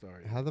experienced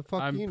are you? How the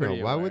fuck I'm do you know?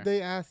 pretty Why aware. would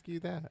they ask you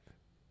that?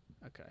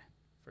 Okay.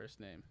 First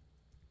name.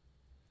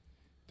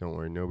 Don't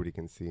worry, nobody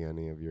can see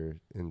any of your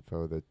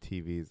info. The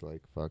TV's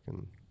like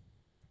fucking.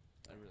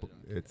 I really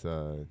don't.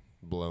 It's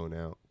blown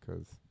out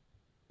because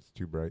it's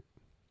too bright.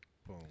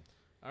 Boom.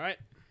 All right.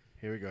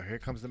 Here we go. Here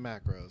comes the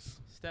macros.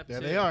 Step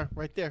There 2. they are,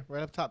 right there,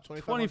 right up top.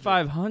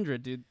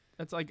 2,500, dude.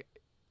 That's like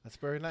That's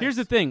very nice. Here's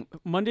the thing: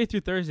 Monday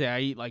through Thursday, I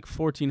eat like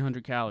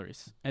 1,400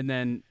 calories, and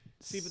then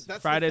But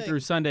that's Friday the through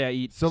thing. Sunday, I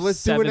eat So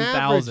let's do an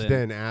average 7,000.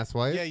 then,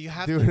 asswipe. Yeah, you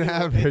have do to an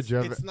average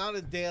of It's it. not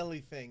a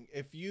daily thing.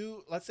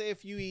 Let's say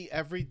if you eat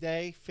every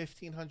day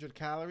 1,500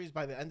 calories,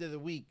 by the end of the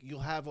week, you'll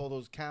have all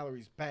those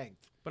calories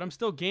banked. But I'm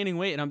still gaining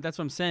weight, and that's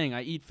what I'm saying.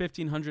 I eat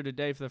 1,500 a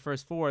day for the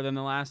first 4. Then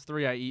the last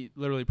 3, I eat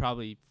literally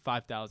probably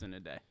 5,000 a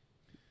day.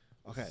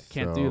 Okay.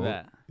 Can't do So-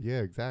 that.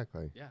 Yeah,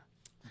 exactly. Yeah.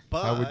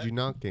 But How would you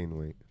not gain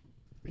weight?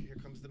 here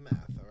comes the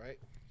math, all right?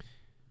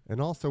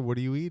 And also, what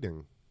are you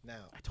eating?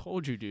 Now, I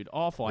told you, dude.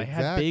 Awful. I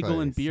had bagel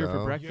and Exactly, beer so-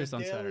 for breakfast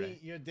on Saturday.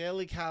 Your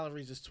daily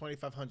calories is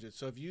 2,500.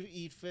 So if you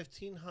eat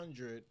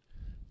 1,500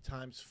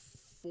 times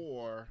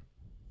 4,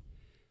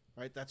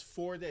 right? That's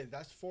 4 days.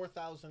 That's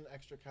 4,000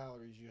 extra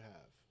calories you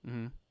have,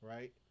 Mm-hmm.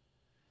 right?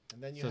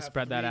 And then you So have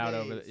spread that 3 out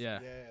over days. yeah.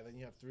 Yeah, then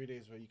you have 3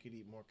 days where you could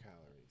eat more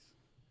calories.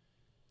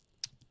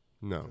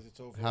 No. 'Cause it's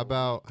over How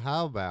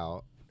a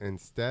about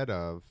instead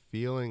of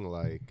feeling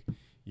like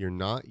you're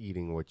not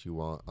eating what you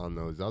want on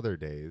those other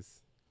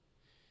days,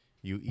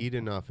 you eat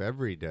enough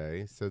every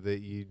day so that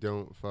you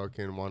don't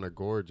fucking want to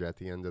gorge at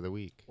the end of the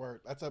week.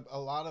 Word. That's a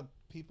lot of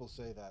people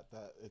say that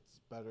it's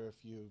better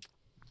if you.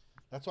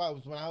 That's why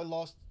when I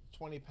lost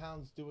 20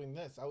 pounds doing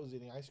this, I was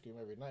eating ice cream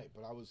every night,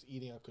 but I was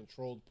eating a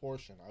controlled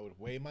portion. I would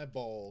weigh my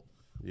bowl,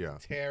 Yeah.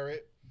 tear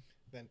it,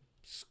 then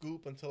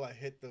scoop until I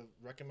hit the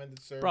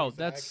recommended serving. Bro,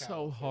 that's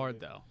so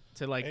hard though.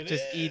 To like It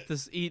just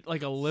is. eat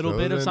like a little So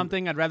bit of then-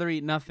 something. I'd rather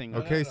eat nothing.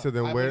 Okay, no. so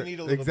then I where wouldn't eat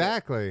a little bit.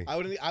 exactly?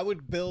 I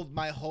would build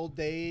my whole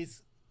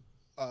day's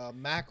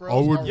macros. I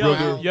would around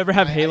rather- You ever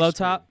have my Halo ice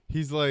cream. Top?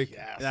 He's like,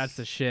 Yes. That's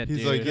the shit, he's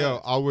dude. like, yo,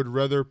 I would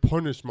rather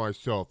punish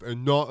myself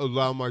and not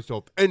allow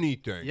myself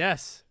anything.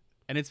 Yes.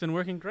 And it's been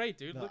working great,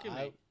 dude. No, Look at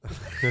I-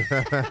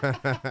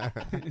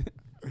 me.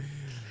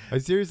 I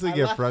seriously I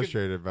get laugh 'cause-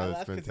 frustrated by I this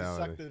laugh 'cause he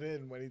mentality. sucked it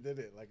in when he did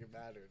it, like it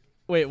mattered.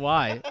 Wait,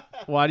 why?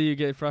 Why do you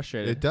get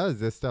frustrated? It does.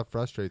 This stuff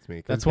frustrates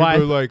me. 'Cause That's people why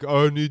are like,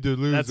 "Oh, I need to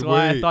lose That's weight."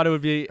 why I thought it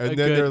would be a and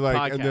then good they're like,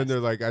 podcast. and then they're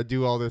like, I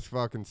do all this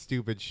fucking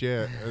stupid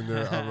shit, and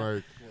I'm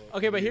like,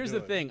 Okay, but here's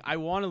the thing. I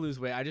want to lose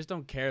weight. I just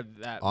don't care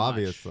that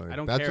obviously, much. I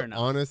don't that's care enough.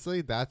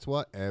 honestly, that's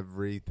what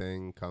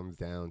everything comes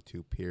down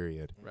to.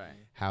 Period. Right.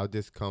 How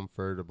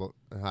discomfort,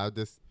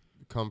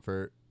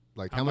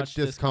 like How how much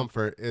much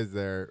discomfort is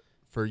there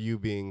for you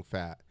being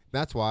fat?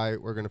 That's why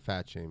we're gonna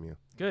fat shame you.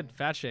 Good.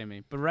 Fat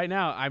shaming. But right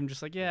now, I'm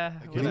just like, yeah.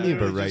 Like, do you whatever. mean,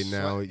 but literally right just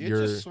now, you're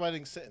you're- just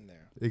sweating sitting there.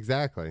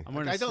 Exactly, I'm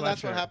wearing a I know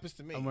that's what sweatshirt. happens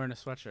to me. I'm wearing a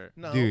sweatshirt.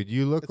 No, dude.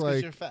 You look it's 'cause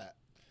like you're fat.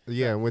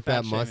 yeah, and with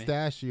fat that shaming.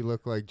 mustache, you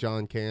look like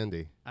John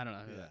Candy I don't know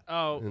who Yeah. that.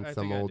 Oh, in I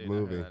some think I old do know who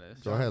movie. that is.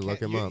 Go ahead, look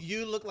him up.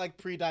 You look like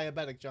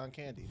pre-diabetic John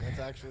Candy. That's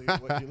actually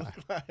what you look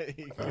like.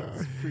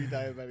 It's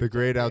pre-diabetic. The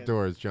Great John Candy.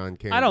 Outdoors, John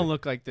Candy. I don't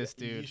look like this,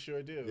 You dude.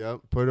 sure do. Yep,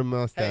 put a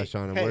mustache Hey,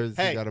 on him. hey, Where's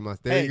hey, he got a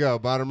mustache? There hey. you go,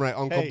 bottom right,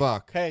 Uncle Hey,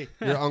 Buck. Hey,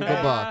 You're Uncle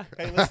Buck.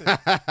 Hey, listen.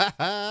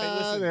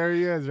 listen. There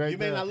he is, right You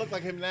may there. not look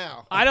like him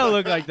now. I don't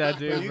look like that, But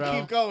dude, you bro.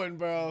 keep going,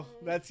 bro.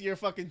 That's your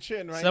fucking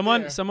chin right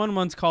Someone there.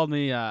 once called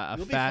me a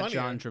You'll be fat funnier.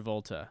 John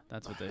Travolta.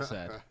 That's what they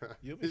said.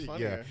 You'll be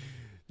funnier.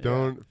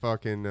 Don't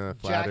fucking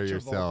flatter Travolta,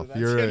 yourself. that's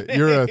You're your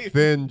you're a name.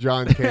 thin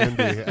John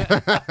Candy.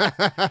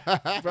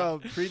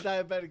 Bro,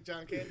 pre-diabetic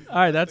John Candy. All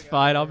right, that's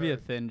fine. I'll be a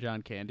thin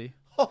John Candy.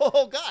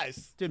 Oh,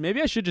 guys. Dude,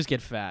 maybe I should just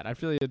get fat. I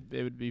feel like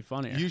it would be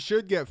funnier. You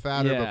should get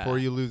fatter Yeah. before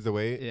you lose the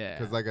weight. Yeah.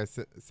 Because like I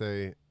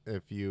say,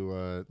 if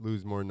you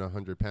lose more than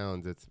 100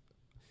 pounds,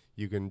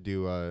 you can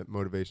do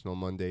Motivational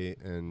Monday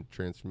and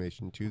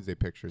Transformation Tuesday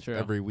pictures True.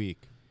 every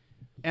week.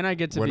 And I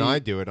get to When be I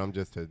do it, I'm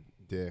just a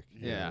dick.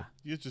 Yeah.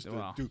 You're just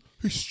Wow. a dude.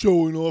 He's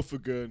showing off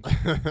again.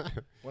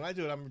 When I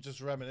do it, I'm just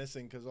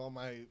reminiscing because all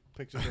my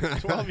pictures are from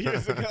 12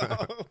 years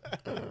ago.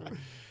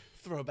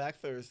 Throwback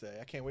Thursday.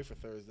 I can't wait for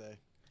Thursday.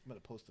 I'm gonna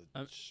post a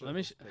let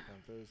me pic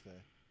on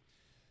Thursday.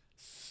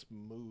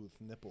 Smooth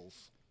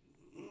nipples.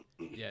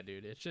 Yeah,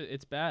 dude.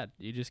 It's bad.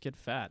 You just get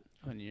fat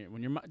when you're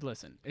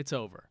listen, it's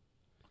over.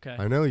 Okay?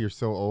 I know you're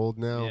so old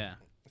now. Yeah.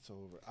 It's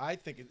over. I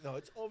think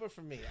it's over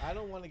for me. I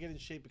don't want to get in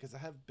shape because I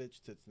have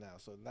bitch tits now,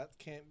 so that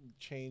can't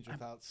change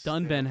without.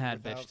 done been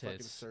had without bitch fucking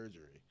tits.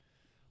 surgery.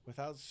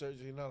 Without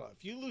surgery, no.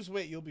 If you lose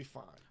weight, you'll be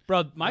fine.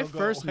 Bro, my They'll go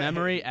first away.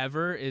 memory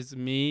ever is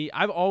me.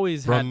 I've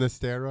always From had the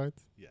steroids?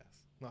 Yes.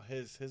 No,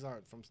 his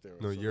aren't from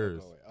steroids. No, so they'll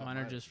yours. go away. Mine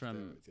are mine's just from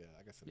steroids. Yeah,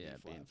 I got some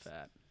meat being flaps.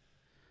 fat.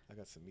 I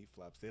got some meat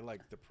flaps. They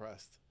like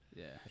depressed.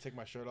 Yeah. I take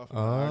my shirt off. And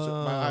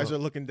my eyes Oh. are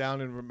looking down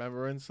in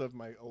remembrance of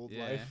my old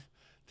Yeah. life.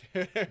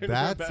 In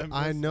That's remembrance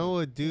I of- know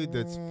a dude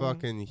that's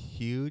fucking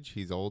huge.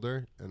 He's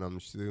older, and I'm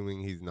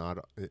assuming he's not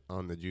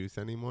on the juice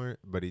anymore,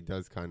 but he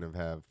does kind of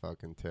have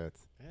fucking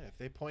tits. Yeah, if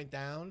they point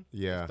down,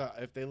 Yeah.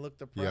 if they look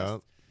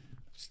depressed,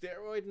 Yep.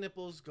 steroid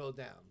nipples go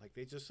down. Like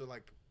they just are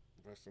like,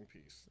 rest in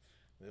peace.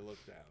 They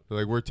look down. They're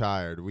like, we're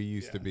tired. We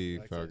used Yeah, to be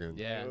like that. fucking.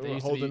 Yeah, we're they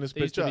used holding to be, this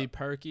they used bitch to be up.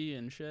 perky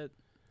and shit.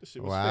 This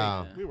shit was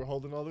Wow. fake. We were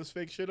holding all this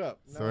fake shit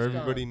up. Now So it's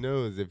everybody gone.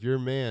 knows if your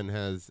man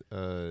has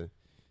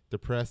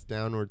depressed,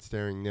 downward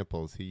staring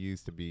nipples, he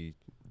used to be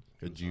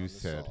He a was on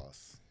juice the head.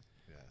 sauce.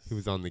 Yes. He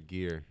was on the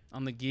gear.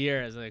 On the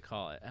gear, as they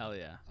call it. Hell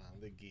yeah. on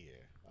the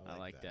gear. I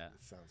like that.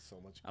 It sounds so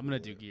much. I'm gonna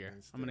do cooler gear.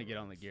 than I'm gonna get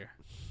on the steroids. gear.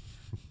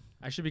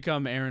 I should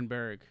become Aaron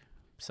Berg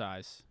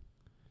size.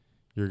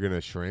 You're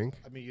gonna shrink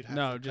I mean, you'd have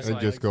No, to just cut and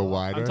like- your just go legs off.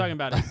 wider. I'm talking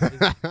about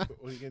it.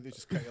 What are you gonna do?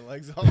 Just cut your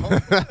legs off?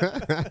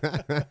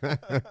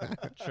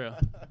 True.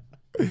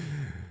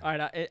 All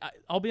right,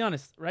 I'll be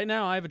honest. Right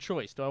now, I have a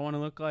choice. Do I want to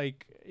look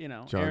like John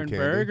Aaron Candy?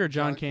 Berg or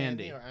John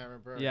Candy? or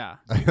Aaron Burr? Yeah,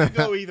 You could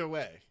go either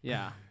way.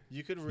 yeah.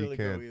 You could really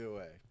go can. either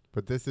way.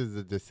 But this is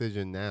the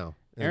decision now.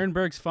 And Aaron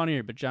Berg's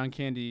funnier, but John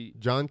Candy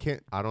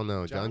I don't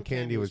know. John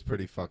Candy was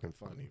pretty fucking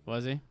funny.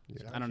 was he?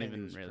 Yeah. I don't Candy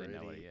even was really know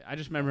what pretty- he is. I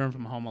just remember him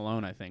from Home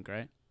Alone. I think,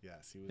 right?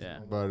 Yes, he was. Yeah.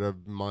 in But a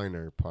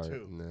minor part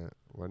Two. in that,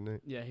 wasn't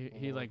it? Yeah, he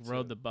Home like Alone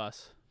rode too. the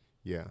bus.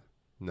 Yeah.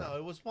 No, No.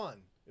 it was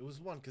one. It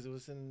was one because it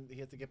was in. He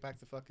had to get back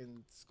to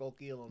fucking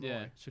Skokie, Illinois,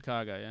 Yeah,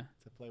 Chicago. Yeah.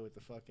 to play with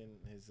the fucking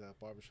his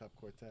barbershop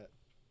quartet.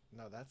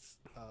 No, that's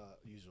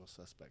Usual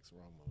Suspects.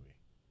 Wrong movie.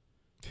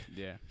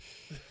 Yeah.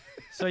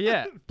 So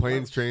yeah,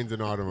 Planes, trains,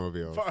 and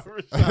automobiles.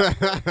 Barbershop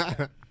out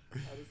of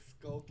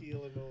Skokie,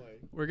 Illinois.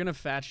 we're gonna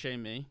fat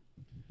shame me,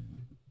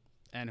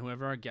 and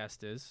whoever our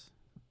guest is.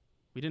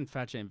 We didn't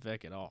fat shame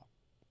Vic at all,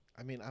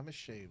 I mean, I'm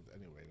ashamed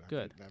anyway.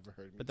 Good. You've never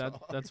heard me but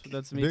talk.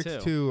 that's me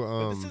Vic's too.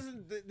 But this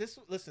isn't. This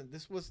listen.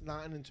 This was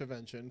not an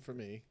intervention for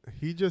me.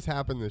 He just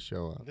happened to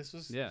show up. This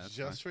was Yeah, that's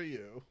just for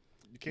you.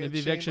 You can't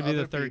Maybe shame Vic should be the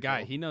other third guy.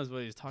 people. He knows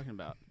what he's talking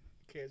about.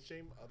 Can't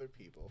shame other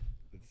people.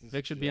 This is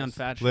Vic should be on just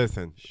fat shame.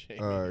 Listen,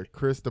 shaming me.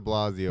 Chris de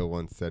Blasio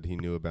once said he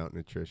knew about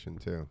nutrition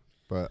too,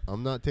 but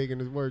I'm not taking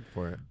his word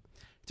for it.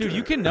 Dude,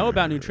 you can know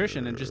about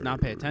nutrition and just not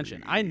pay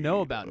attention. I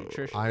know about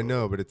nutrition. I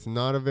know, but it's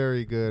not a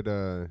very good.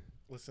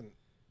 Listen,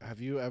 have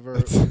you ever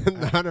It's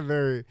not a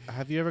very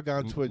have you ever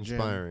gone to a gym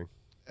inspiring.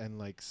 and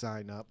like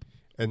sign up?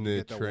 And You the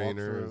get to walk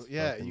trainer, through- is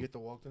yeah, fucking- you get to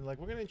walk in like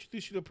we're gonna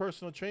introduce you to a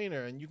personal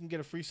trainer and you can get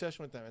a free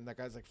session with them. And that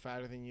guy's like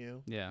fatter than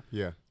you. Yeah.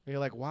 yeah, And you're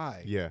like,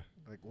 why? yeah,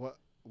 Like what?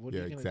 What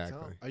Yeah, are you gonna tell?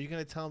 exactly. Are you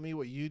gonna tell me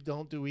what you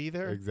don't do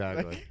either?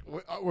 exactly.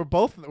 Like, we're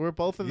both in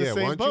Yeah, the why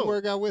same don't boat. you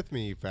work out with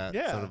me, you fat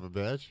Yeah. son of a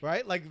bitch?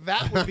 Right? Like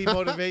that would be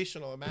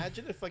motivational.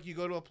 Imagine if like you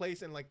go to a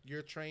place and like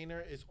your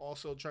trainer is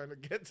also trying to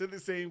get to the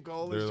same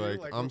goal They're as you. like,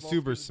 we're I'm both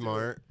super gonna do it."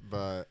 smart,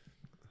 but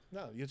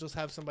No, you'll just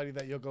have somebody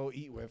that you'll go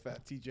eat with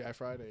at TGI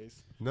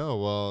Fridays. no.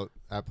 Well,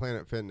 at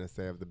Planet Fitness,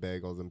 they have the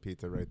bagels and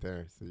pizza right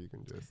there, so you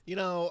can just. You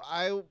know,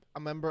 I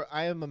am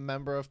a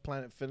member of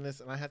Planet Fitness,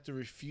 and I have to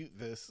refute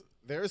this.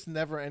 There's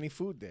never any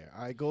food there.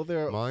 I go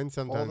there Mine all the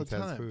sometimes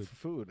time has food. for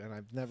food, and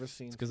I've never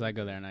seen. It's because food I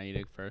go there. there and I eat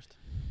it first.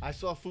 I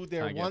saw food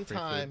there I get one free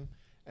food. time,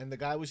 and the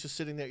guy was just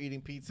sitting there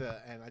eating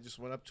pizza, and I just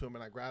went up to him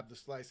and I grabbed the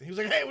slice, and he was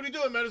like, "Hey, what are you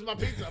doing, man? It's my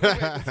pizza." I'm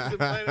like, "Wait, this is a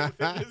Planet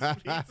Fitness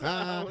pizza."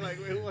 I'm like,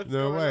 "Wait, what's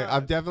No going way. on?"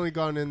 I've definitely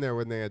gone in there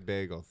when they had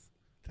bagels.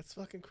 That's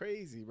fucking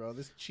crazy, bro.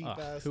 This cheap Ugh,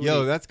 ass, who would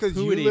Yo, eat- that's because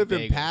who you would eat live in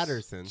bagels?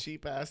 Patterson.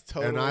 cheap ass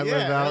total. And I yeah,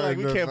 live out they're like, in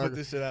we the can't put fucking-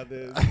 this shit out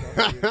there.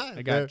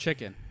 I got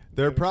chicken.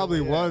 There Yeah,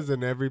 probably yeah. was,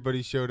 and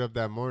everybody showed up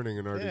that morning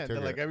and already Yeah, took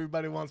they're like it.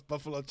 everybody wants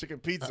buffalo chicken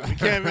pizza. We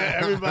can't.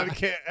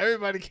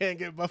 Everybody can't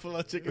get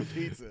buffalo chicken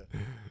pizza.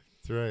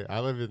 That's right. I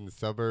live in the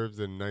suburbs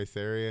in a nice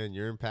area, and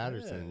you're in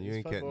Patterson. Yeah, you these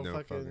ain't getting no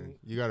fucking- fucking.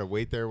 You got to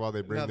wait there while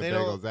they bring No, the they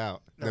don't- bagels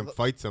out, no, and then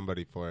fight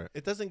somebody for it.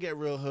 It doesn't get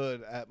real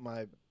hood at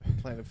my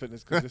Planet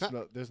Fitness because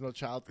there's no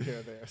child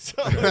care there, so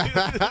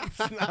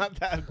it's not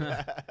that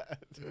bad.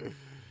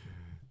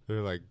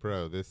 They're like,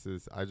 bro, this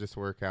is. I just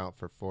work out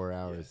for 4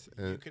 hours.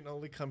 You And can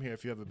only come here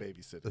if you have a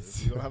babysitter.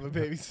 If you don't have a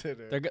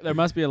babysitter, There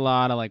must be a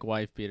lot of like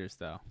wife beaters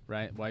though,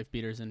 right? Wife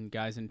beaters and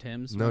guys in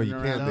Tim's. no, you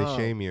running can't. around. No.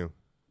 They shame you.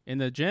 In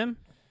the gym.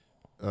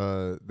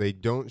 They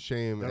don't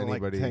shame they don't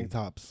anybody. like tank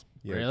tops.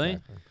 Yeah, Really?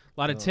 exactly.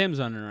 A lot of No. Tim's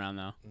running around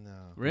though. No,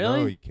 Really?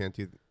 No, you can't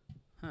do.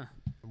 Huh.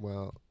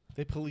 Well,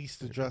 they police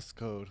the dress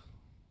code.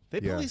 They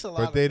yeah, police a lot.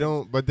 but of they things.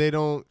 don't. But they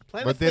don't.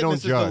 Planet but they don't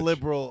Fitness judge.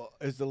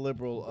 Is the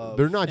liberal of.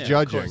 They're not Yeah, of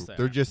judging. course they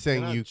They're are. just They're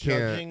saying not you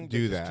judging, can't they're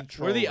do just that.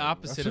 We're the controlling.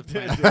 opposite of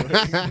That's Planet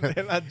what they're doing.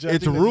 They're not judging,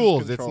 It's they're just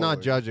rules. It's not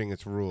controlling. judging.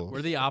 It's rules.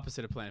 We're the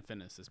opposite of Planet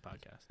Fitness. This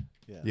podcast.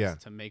 Yeah.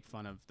 To make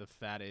fun of the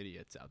fat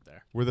idiots out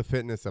there. We're the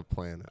fitness of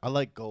planet. I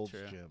like Gold's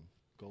True. Gym.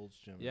 Gold's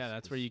Gym. Yeah, is-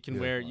 that's is where you can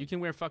really wear fun. you can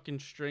wear fucking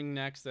string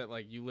necks that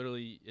like you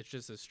literally it's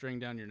just a string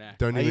down your neck.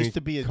 Don't I even used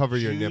to be a cover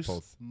your juice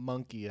nipples.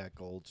 monkey at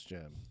Gold's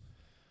Gym.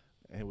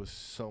 And it was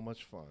so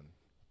much fun.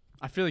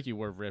 I feel like you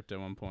were ripped at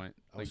one point,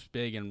 I like was-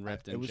 big and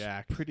ripped It and was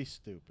jacked. pretty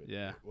stupid.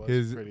 Yeah. It was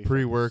His pretty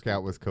pre-workout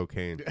fucking was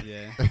cocaine.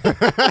 Yeah.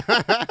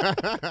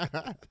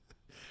 stupid.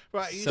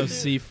 Right, I used So to-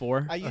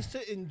 C4. I used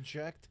to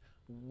inject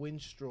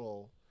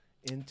Winstrol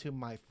into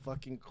my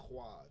fucking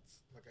quads.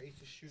 Like I used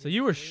to shoot. So it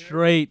you were clear.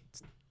 straight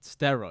Like,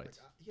 steroids.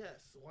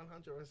 yes,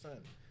 100%.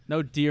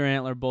 No deer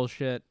antler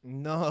bullshit.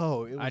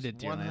 No, it was I did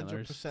deer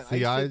antlers. 100%.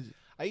 See,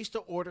 I used to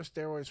order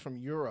steroids from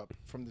Europe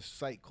from this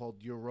site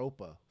called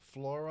Europa,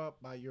 Flora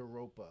by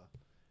Europa,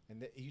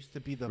 and it used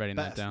to be the Writing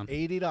that best. down.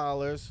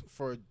 $80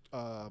 for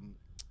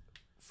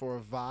a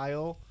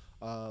vial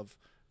of.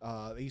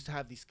 They used to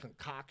have these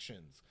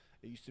concoctions.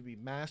 It used to be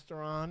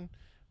Masteron,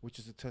 which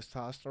is a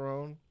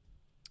testosterone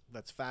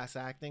that's fast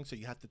acting, so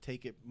you have to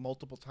take it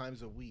multiple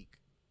times a week.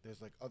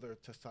 there's like other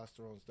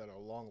testosterones that are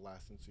long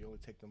lasting, so you only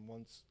take them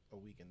once a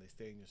week and they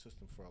stay in your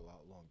system for a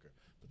lot longer.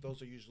 But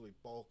those are usually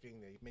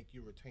bulking. They make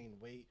you retain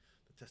weight.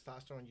 The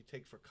testosterone you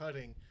take for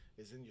cutting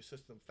is in your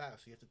system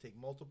fast, so you have to take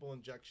multiple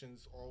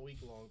injections all week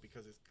long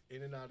because it's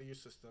in and out of your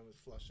system. It's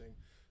flushing.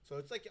 So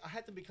it's like I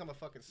had to become a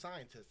fucking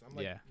scientist. I'm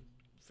like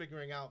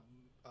figuring out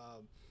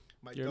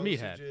my You're a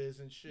dosages meathead.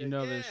 and shit. You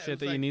know the shit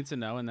that you need to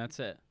know, and that's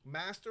it.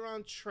 Master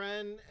on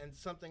Tren and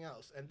something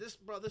else. And this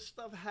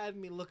stuff had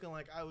me looking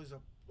like I was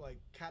like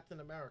Captain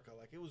America.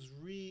 Like it was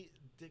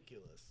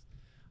ridiculous.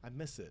 I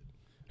miss it.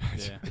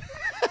 Yeah.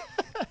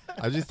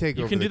 I just take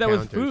You over can the do that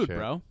with counter food, shit.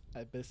 bro.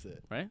 I miss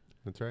it. Right?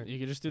 That's right. You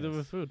can just do that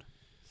with food.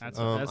 That's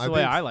I the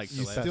way think I like to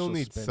You live. still Special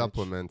need spinach.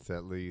 supplements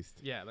at least.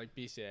 Yeah, like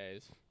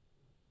BCAAs.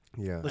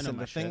 Yeah. Listen,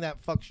 my the thing shit.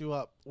 that fucks you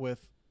up with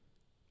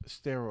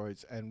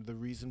steroids and the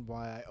reason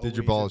why I Did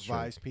your always balls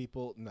advise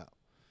people, no,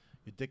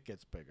 your dick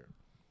gets bigger.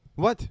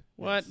 What?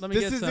 What? Let me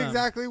This get is some.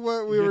 exactly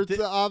what we Your were dick-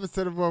 the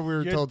opposite of what we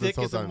were Your told dick this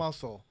whole is a time.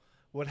 muscle.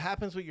 What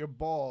happens with your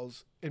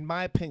balls, in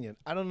my opinion,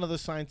 I don't know the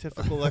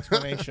scientific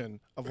explanation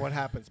of what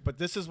happens, but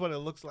this is what it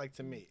looks like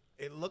to me.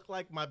 It looked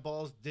like my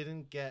balls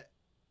didn't get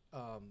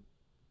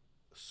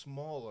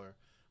smaller.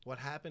 What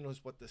happened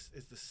was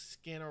is the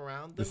skin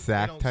around them. The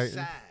sack they don't tightens?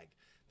 sag.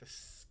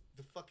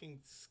 The fucking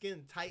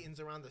skin tightens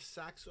around the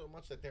sack so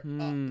much that they're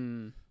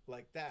Hmm. up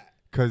like that.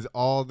 Because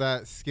all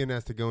that skin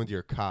has to go into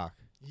your cock.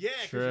 Yeah,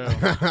 'cause True.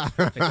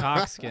 you're The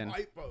cock skin.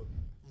 White bro,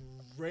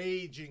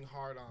 raging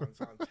hard-ons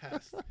on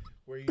tests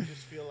where you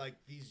just feel like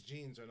these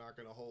jeans are not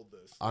going to hold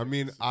this. I Like,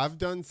 mean, this is- I've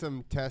done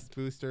some test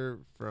booster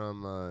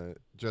from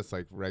just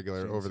like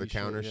regular GNC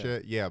over-the-counter shit,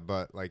 shit. Yeah,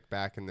 but like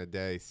back in the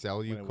day,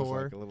 when it was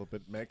Cellucor, like a little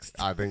bit mixed.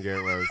 I think it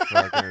was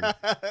fucking...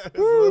 It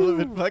was a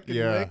little bit fucking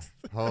yeah. mixed.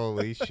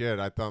 Holy shit.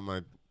 I thought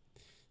my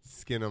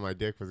skin on my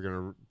dick was going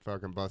to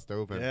fucking bust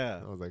open.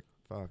 Yeah. I was like,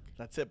 fuck.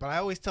 That's it. But I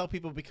always tell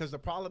people because the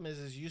problem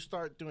is you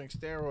start doing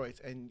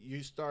steroids and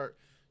you start,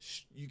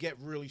 you get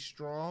really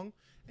strong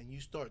and you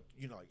start,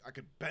 like I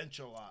could bench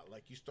a lot.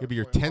 Like you start. Yeah, but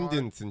your going hard.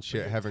 tendons and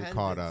shit Your haven't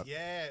caught tendons, up.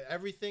 Yeah,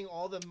 everything,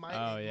 all the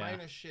minor, yeah.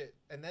 minor shit.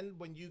 And then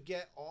when you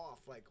get off,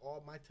 like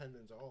all my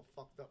tendons are all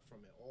fucked up from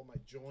it. All my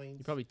joints.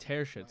 You probably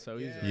tear shit so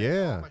easy.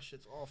 Yeah. All my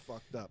shit's all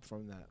fucked up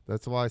from that.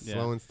 That's why Yeah.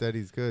 slow and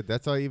steady's good.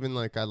 That's why even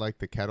like I like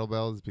the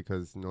kettlebells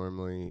because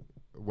normally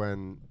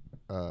when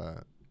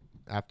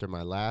after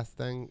my last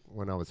thing,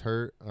 when I was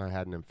hurt, I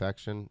had an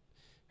infection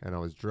and I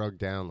was drugged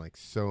down like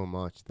so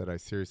much that I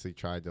seriously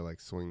tried to like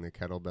swing the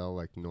kettlebell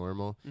like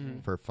normal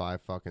for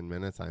 5 fucking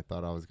minutes. I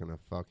thought I was gonna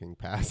fucking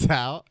pass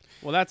out.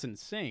 Well, that's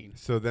insane.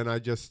 So then I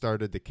just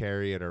started to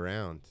carry it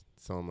around.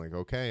 So I'm like,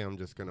 okay, I'm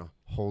just gonna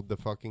hold the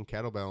fucking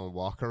kettlebell and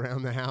walk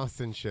around the house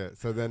and shit.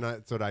 So then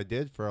that's what I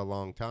did for a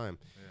long time.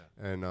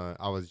 And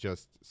I was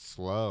just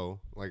slow.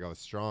 Like I was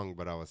strong,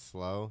 but I was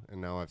slow.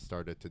 And now I've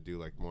started to do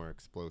like more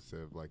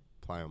explosive, like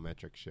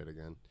plyometric shit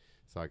again,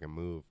 so I can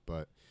move.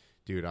 But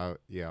dude, I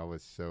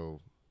was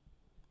so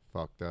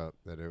fucked up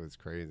that it was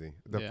crazy.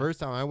 The first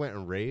time I went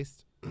and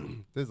raced,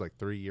 this is like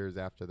 3 years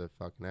after the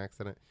fucking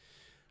accident.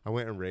 I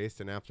went and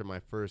raced, and after my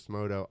first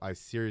moto, I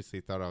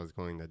seriously thought I was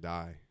going to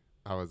die.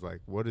 I was like,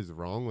 what is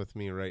wrong with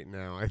me right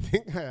now? I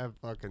think I have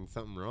fucking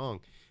something wrong.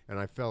 And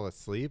I fell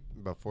asleep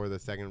before the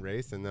second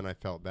race, and then I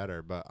felt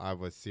better, but I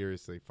was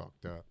seriously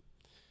fucked up.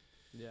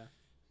 Yeah.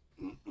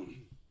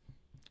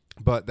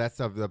 But that's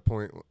the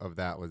point of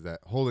that was that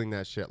holding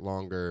that shit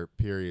longer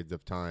periods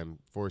of time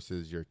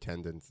forces your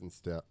tendons and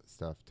stuff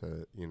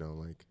to,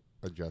 like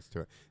adjust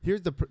to it.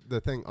 Here's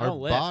the thing. I Our don't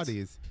lift.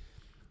 bodies,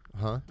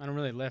 huh? I don't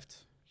really lift.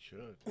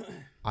 Should.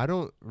 I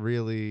do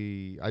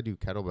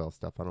kettlebell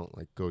stuff. I don't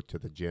like go to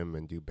the gym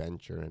and do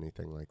bench or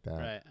anything like that.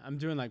 Right. I'm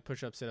doing like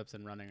push-ups, sit-ups,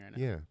 and running right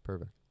now. Yeah,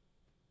 perfect.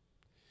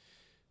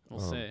 We'll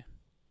see.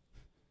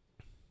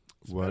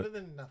 It's What better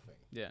than nothing.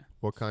 Yeah.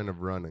 what kind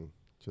of running?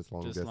 Just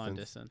long Just distance? long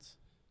distance.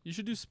 You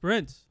should do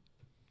sprints.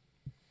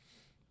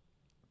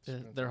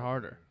 Sprints They're are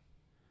harder.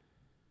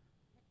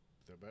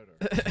 They're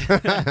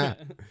better.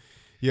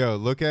 Yo,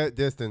 look at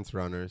distance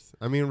runners.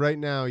 I mean, right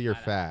now you're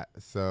fat.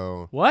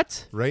 So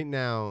What? right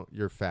now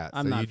you're fat.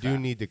 I'm so not you do fat.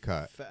 need to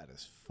cut. Fat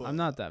as fuck. I'm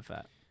not that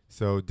fat.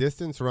 So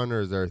distance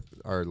runners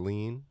are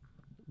lean,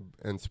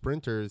 and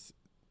sprinters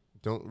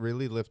don't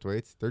really lift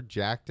weights. They're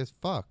jacked as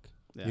fuck.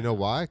 Yeah. You know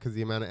why? Because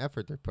the amount of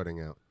effort they're putting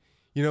out.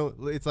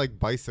 It's like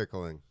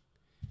bicycling.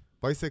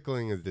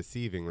 Bicycling is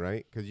deceiving,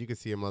 right? Because you could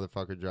see a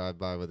motherfucker drive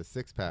by with a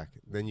 6-pack.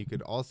 Then you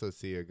could also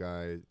see a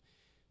guy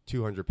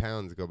 200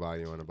 pounds go by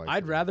you on a bicycle.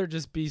 I'd rather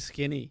just be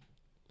skinny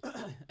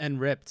and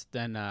ripped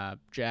than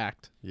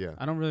jacked. Yeah.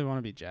 I don't really want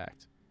to be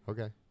jacked.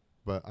 Okay.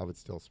 But I would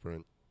still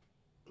sprint.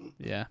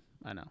 Yeah,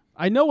 I know.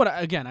 I know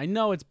I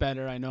know it's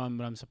better. I know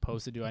what I'm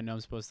supposed to do. I know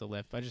I'm supposed to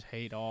lift. But I just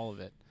hate all of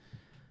it.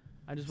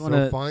 I just want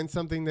So to find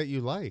something that you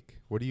like.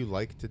 What do you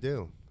like to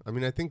do? I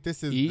mean, I think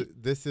this is Eat.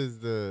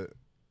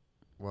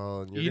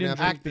 well, you're Eat gonna and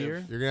have drink to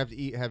beer. You're gonna have to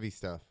eat heavy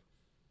stuff.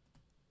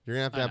 You're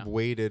gonna have to I have know.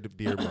 weighted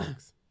beer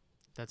mugs.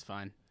 That's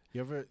fine.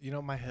 You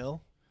know my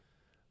hill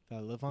that I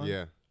live on?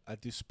 Yeah, I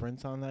do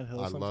sprints on that hill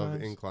I sometimes.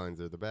 love inclines.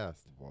 They're the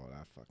best. Bro,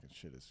 that fucking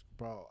shit is...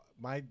 Bro,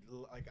 I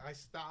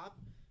stop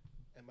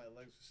and my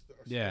legs are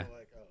Yeah. still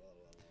like,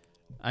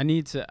 I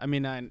need to. I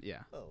mean,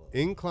 yeah.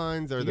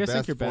 Inclines are You the guys think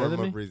best you're better form than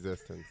of me?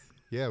 resistance.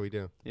 Yeah, we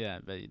do. Yeah, I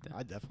bet you did.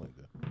 I definitely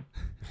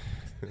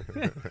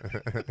do.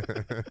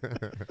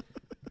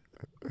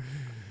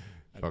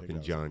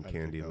 Fucking John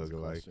Candy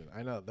lookalike.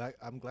 I know that.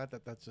 I'm glad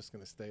that that's just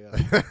gonna stay up.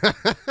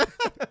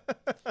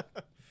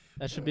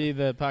 That should be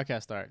the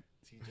podcast art.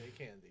 TJ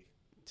Candy.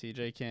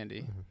 TJ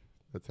Candy.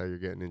 That's how you're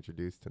getting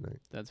introduced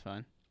tonight. That's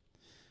fine.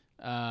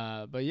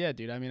 But yeah,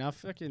 dude. I mean, I'll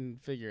fucking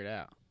figure it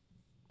out.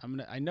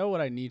 I know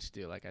what I need to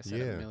do. Like I said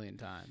Yeah. a million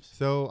times.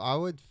 So I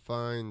would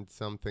find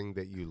something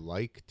that you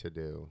like to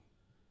do,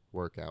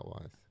 workout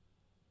wise.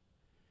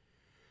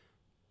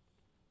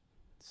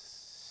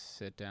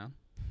 Sit down.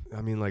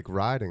 I mean, like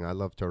riding. I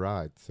love to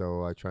ride,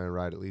 so I try and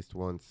ride at least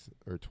once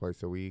or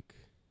twice a week.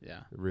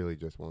 Yeah. Really,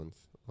 just once,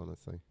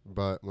 honestly.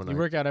 But when You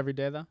work out every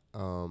day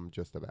though.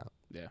 just about.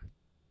 Yeah.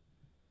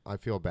 I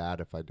feel bad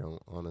if I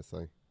don't,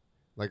 honestly.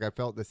 Like I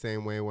felt the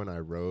same way when I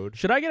rode.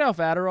 Should I get off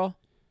Adderall?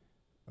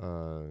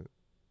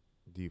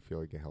 Do you feel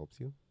like it helps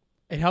you?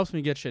 It helps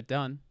me get shit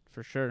done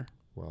for sure.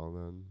 Well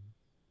then,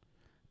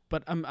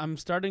 But I'm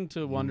starting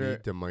to you wonder.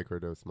 need to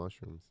microdose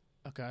mushrooms.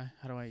 Okay,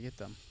 how do I get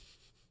them?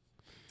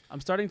 I'm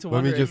starting to Let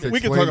wonder. me just if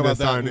We can explain talk about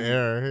this that. on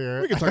air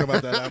here. We can talk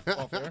about that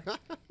off air.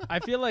 I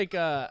feel like is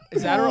We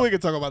Adderall. can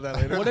talk about that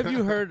later. What have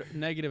you heard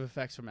negative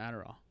effects from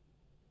Adderall?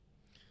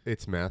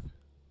 It's meth.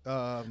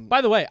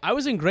 By the way, I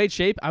was in great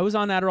shape. I was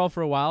on Adderall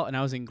for a while, and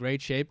I was in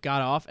great shape.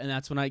 Got off, and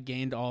that's when I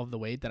gained all of the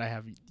weight that I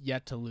have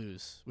yet to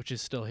lose, which is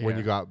still here. When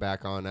you got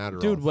back on Adderall.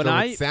 Dude, when so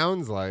I- it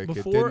sounds like it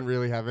before- didn't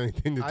really have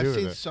anything to do I've with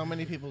seen it. so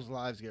many people's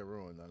lives get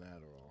ruined on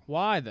Adderall.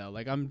 Why though?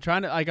 Like I'm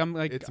trying to I'm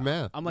like It's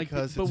meth. I'm like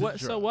Because but it's a what?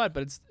 So drug. what?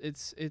 But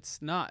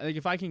it's not like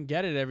if I can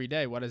get it every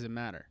day, what does it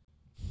matter?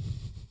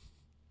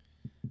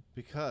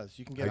 Because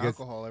you can get I guess-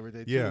 alcohol every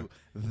day yeah. too.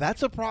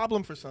 That's a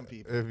problem for some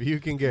people. If you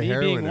can get Me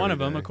heroin being one every of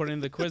them, day. according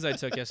to the quiz I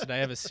took yesterday, I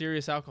have a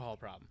serious alcohol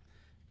problem.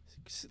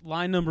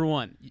 Line number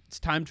 1: it's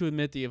time to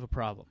admit that you have a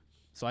problem.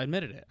 So I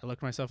admitted it. I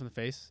looked myself in the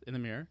face in the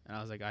mirror, and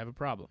I was like, I have a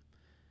problem.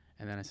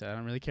 And then I said, I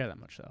don't really care that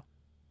much, though.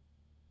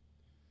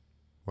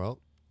 Well,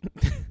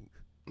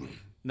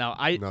 Now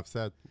I enough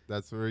said.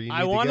 That's where you need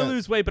I want to to get.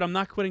 lose weight, but I'm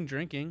not quitting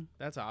drinking.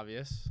 That's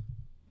obvious.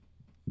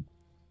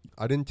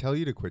 I didn't tell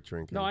you to quit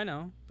drinking. No, I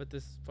know, but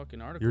this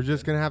fucking article. You're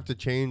just did. gonna have to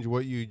change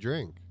what you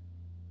drink.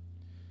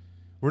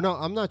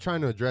 I'm not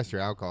trying to address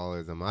your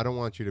alcoholism. I don't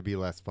want you to be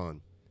less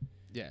fun.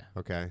 Yeah,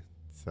 Okay,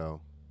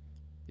 so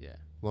yeah.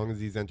 as long as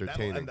he's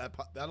entertaining.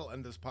 That'll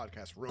end this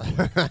podcast real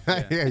quick.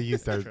 Yeah, you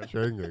start True.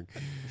 drinking.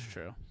 It's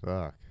true.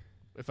 Fuck.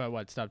 If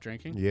I stop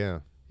drinking? Yeah.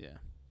 Yeah.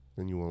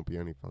 Then you won't be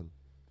any fun.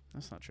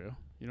 That's not true.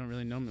 You don't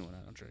really know me when I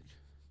don't drink.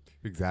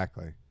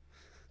 Exactly.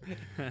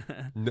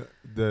 No,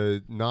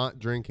 the not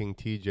drinking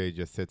TJ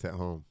just sits at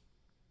home.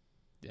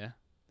 Yeah,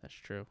 that's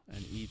true.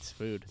 And eats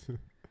food.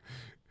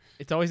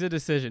 It's always a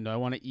decision. Do I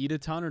want to eat a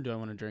ton or do I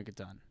want to drink a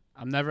ton?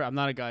 I'm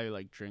not a guy who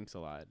like drinks a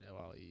lot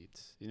while he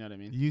eats. You know what I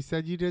mean? You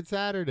said you did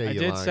Saturday. I you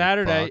did lying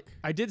Saturday. fuck.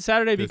 I did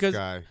Saturday This because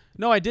guy.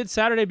 no, I did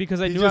Saturday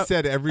because I He knew just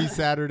said every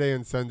Saturday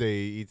and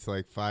Sunday he eats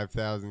like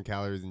 5,000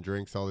 calories and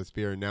drinks all this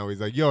beer, and now he's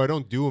like, "Yo, I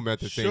don't do them at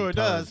the same time." Sure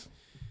does.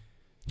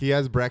 He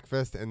has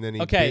breakfast and then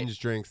he Okay, binge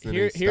drinks and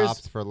here- then he here's-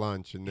 stops for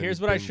lunch. And then Here's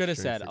he what I binge should have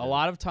drinks said. A again.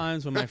 lot of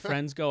times when my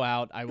friends go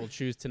out, I will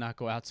choose to not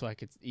go out so I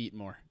could eat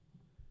more.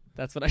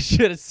 That's what I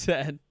should have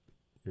said.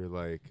 You're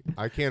like,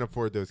 I can't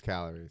afford those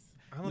calories.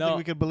 I don't No. think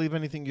we can believe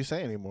anything you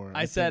say anymore.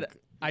 I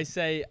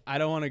say I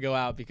don't want to go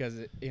out because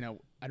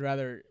I'd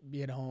rather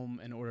be at home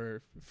and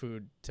order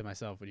food to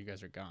myself when you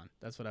guys are gone.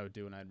 That's what I would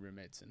do when I had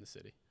roommates in the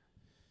city.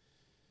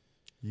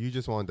 You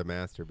just wanted to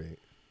masturbate.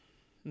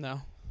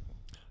 No.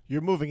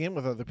 You're moving in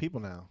with other people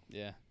now.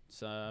 Yeah. It's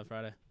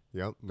Friday.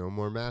 Yep, no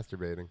more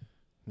masturbating.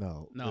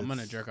 No. No, I'm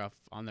gonna jerk off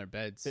on their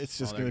beds. It's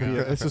just while gonna they're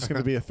be. gone. It's just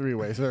gonna be a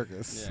three-way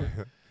circus.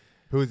 Yeah.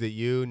 Who is it?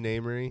 You,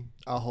 Namery?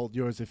 I'll hold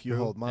yours if you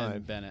Who? hold mine.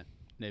 And Bennett,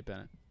 Nate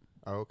Bennett.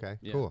 Oh, okay,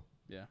 Yeah. cool.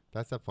 Yeah.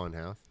 That's a fun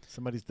house.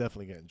 Somebody's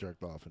definitely getting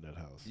jerked off in that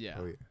house. Yeah.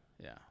 Oh yeah,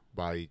 Yeah.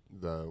 by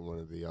one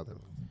of the other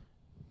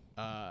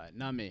ones.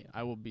 Not me.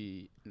 I will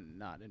be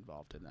not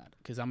involved in that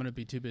because I'm gonna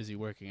be too busy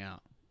working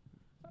out.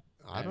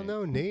 I don't mean-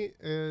 know. Nate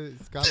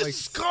has got like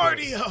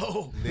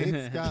cardio.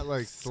 Nate's got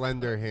like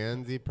slender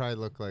hands. He'd probably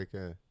look like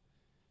a.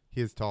 He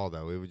is tall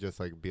though. It would just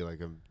like be like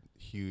a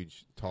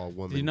huge tall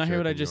woman. Did you not hear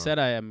what I jerking just you said?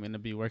 I am gonna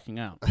be working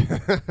out.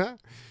 off.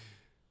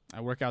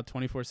 I work out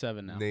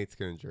 24/7 now. Nate's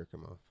gonna jerk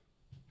him off.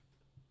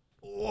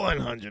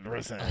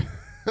 100%.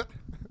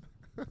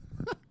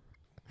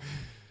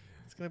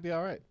 It's gonna be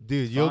all right.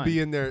 Dude, you'll Fine. be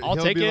in there. I'll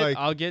he'll take be it. Like,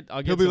 I'll get.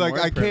 he'll be some like,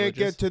 work I can't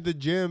get privileges." to the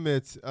gym.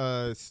 It's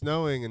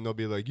snowing, and they'll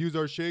be like, use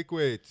our shake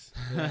weights.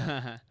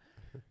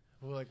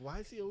 We're like, why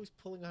is he always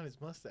pulling on his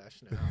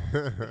mustache now?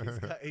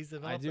 He's I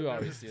developed do a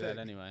always nervous do that tick.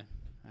 anyway.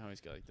 I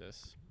always go like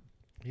this.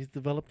 He's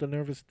developed a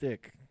nervous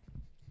tick.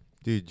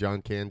 Dude,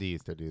 John Candy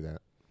used to do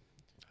that.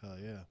 Hell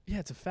yeah. Yeah,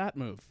 it's a fat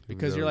move was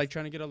because you're always- like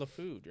trying to get all the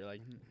food. You're like,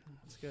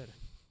 that's good.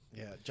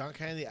 Yeah, John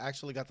Candy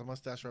actually got the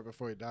mustache right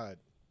before he died.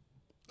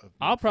 of being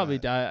I'll probably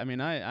fat. die. I mean,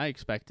 I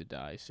expect to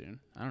die soon.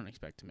 I don't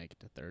expect to make it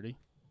to 30.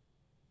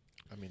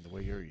 I mean, the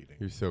way you're eating.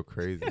 You're so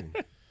crazy.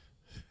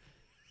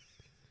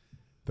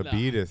 The No.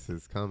 beatus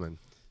is coming.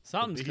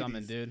 Something's Beaties.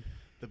 coming, dude.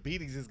 The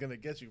beatings is gonna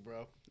get you,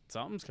 bro.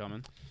 Something's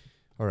coming.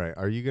 All right.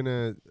 Are you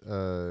gonna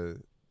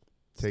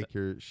take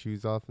your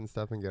shoes off and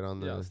stuff and get on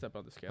the? Yeah, I'll step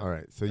on the scale. All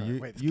right. So All right, you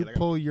wait, this you kid, I got-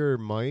 pull your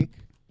mic,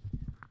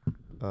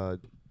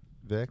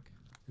 Vic,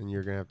 and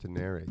you're gonna have to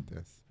narrate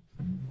this.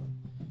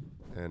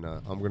 And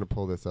I'm gonna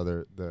pull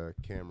the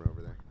camera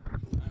over there. I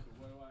don't know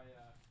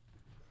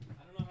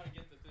how to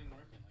get the thing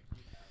working like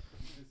you have.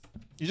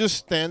 You just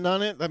stand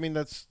on it. I mean,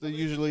 that's the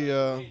usually.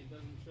 It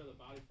doesn't show the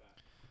body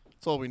fat.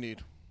 That's all we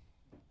need.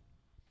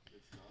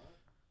 It's not.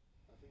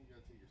 I think you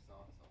gotta take your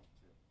socks off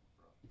too,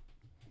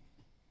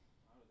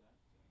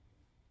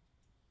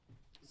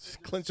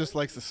 bro. Clint just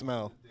likes the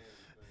smell.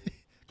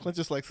 Clint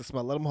just likes the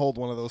smell. Let him hold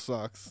one of those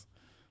socks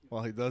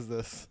while he does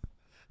this.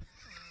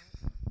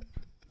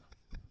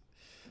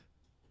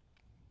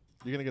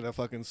 You're gonna get a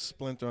fucking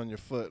splinter on your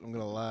foot. I'm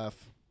gonna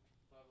laugh.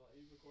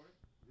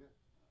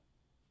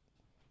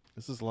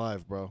 This is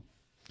live, bro.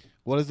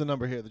 What is the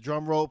number here? The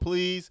drum roll,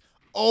 please.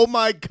 Oh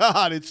my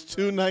God, it's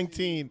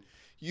 219.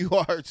 You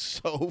are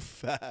so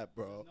fat,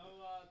 bro. No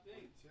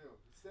thing.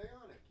 Stay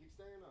on it. Keep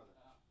staying on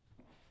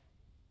it.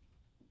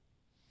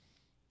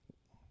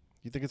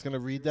 You think it's gonna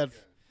read that?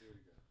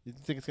 You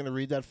think it's gonna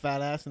read that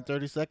fat ass in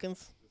 30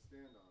 seconds? Just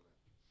stand on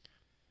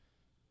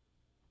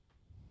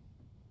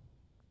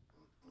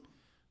it.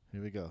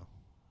 Here we go.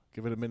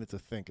 Give it a minute to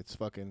think. It's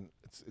fucking.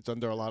 It's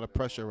under a lot of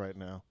pressure right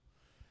now.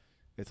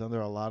 It's under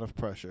a lot of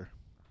pressure.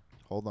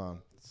 Hold on.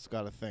 It's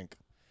got to think.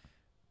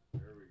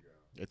 There we go.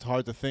 It's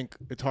hard to think.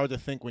 It's hard to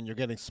think when you're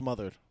getting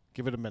smothered.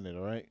 Give it a minute,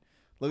 all right?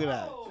 Look at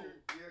that. Oh,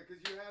 Yeah,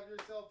 because you have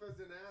yourself as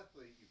an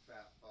athlete, you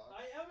fat fuck.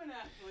 I am an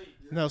athlete.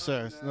 You're No, not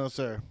sir. an No, athlete.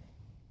 sir.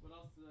 What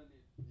else do I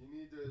need? You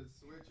need to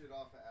switch it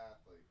off of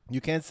athlete. You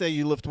can't say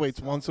you lift weights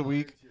Stop once a lying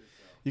week. to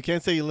yourself. You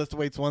can't say you lift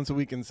weights once a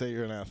week and say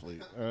you're an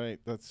athlete. All right?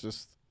 That's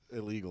just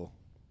illegal.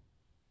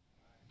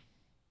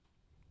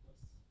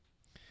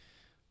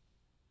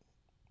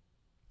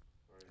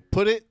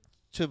 Put it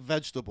to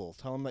vegetable.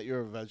 Tell them that you're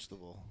a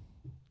vegetable.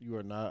 You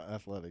are not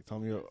athletic. Tell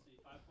them you're. 5.8, is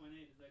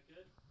that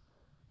good?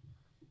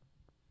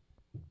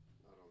 I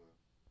don't know.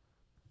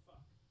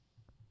 Fuck.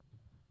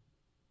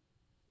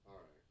 All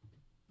right.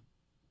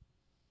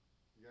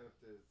 You got to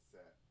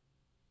set.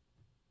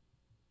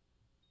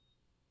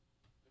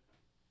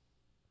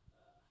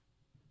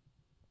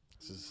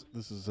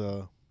 This is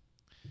Super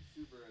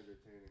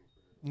entertaining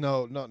for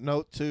no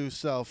note to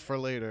self for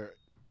later.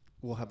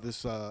 We'll have this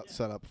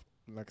set up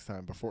next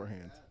time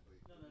beforehand. athlete.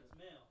 No, that's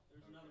male.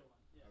 There's another one.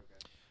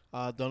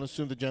 Yeah. Okay. Don't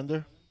assume the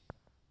gender.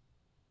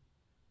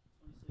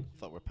 26.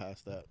 Thought we're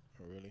past that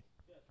already.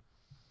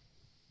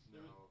 No.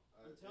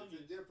 I'm telling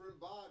It's a you. different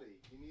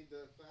body. You need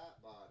the fat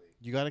body.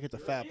 You got to get the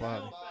You're fat a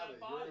body. No fat You're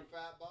body. a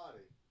fat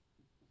body.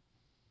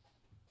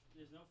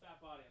 There's no fat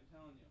body. I'm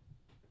telling you.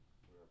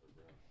 Whatever,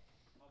 bro.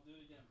 I'll do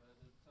it again, but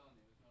I'm telling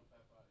you, there's no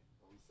fat body.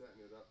 I'm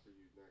setting it up for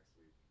you next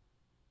week.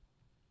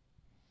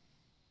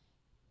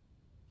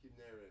 Keep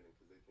narrating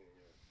because they can't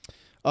hear it.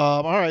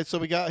 All right, so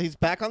he's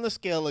back on the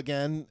scale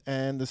again,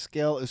 and the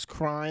scale is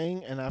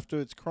crying, and after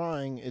it's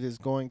crying, it is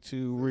going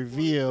to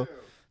reveal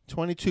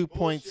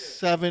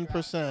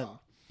 22.7%.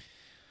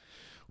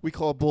 We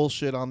call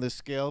bullshit on this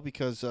scale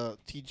because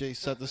TJ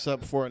set this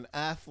up for an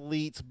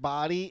athlete's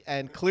body,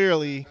 and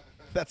clearly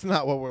that's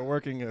not what we're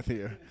working with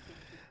here.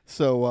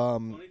 So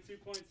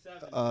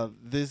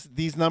 22.7.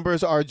 these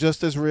numbers are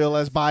just as real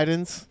as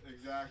Biden's.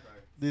 Exactly.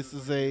 This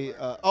is a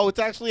it's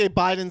actually a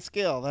Biden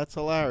scale. That's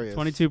hilarious.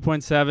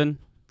 22.7.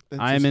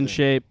 I am in Interesting.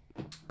 shape.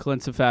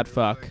 Clint's a fat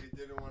fuck. Like it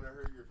didn't want to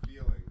hurt your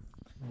feelings.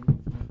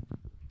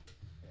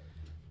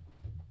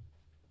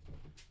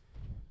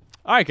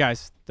 All right,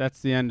 guys. That's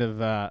the end of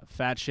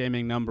fat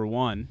shaming number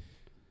 1.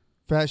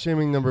 Fat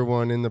shaming number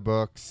 1 in the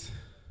books.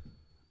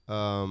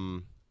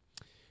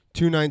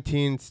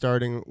 219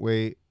 starting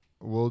weight.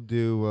 We'll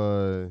do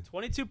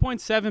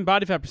 22.7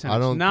 body fat percentage. I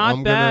don't Not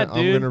I'm bad,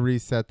 gonna, dude. I'm gonna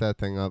reset that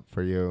thing up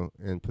for you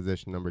in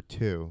position number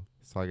 2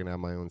 so I can have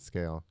my own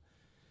scale.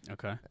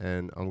 Okay.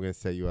 And I'm gonna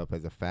set you up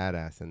as a fat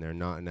ass and they're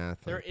not an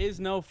athlete. There is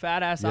no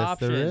fat ass Yes,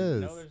 option. there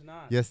is. No, there's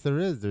not. Yes, there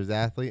is. There's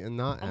athlete and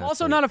not I'm athlete.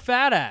 also not a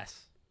fat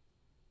ass.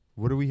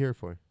 What are we here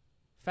for?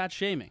 Fat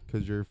shaming.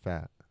 Because you're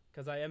fat.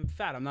 Because I am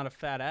fat. I'm not a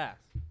fat ass.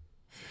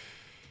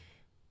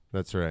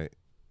 That's right.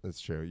 That's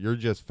true. You're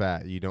just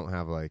fat. You don't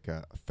have like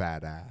a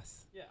fat ass.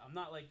 Yeah, I'm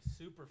not like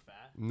super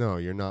fat. No,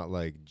 you're not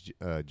like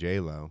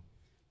J-Lo.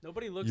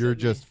 Nobody looks You're at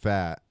me. just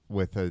fat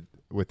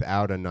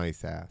without a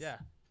nice ass. Yeah,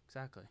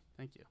 exactly.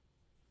 Thank you.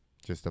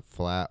 Just a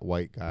flat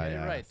white guy Yeah,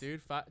 you're ass. right,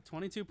 dude.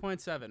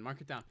 22.7.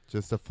 Mark it down.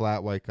 Just a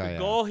flat white guy The ass.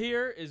 goal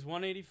here is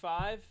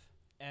 185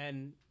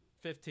 and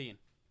 15.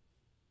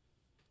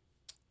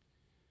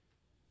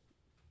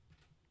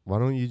 Why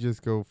don't you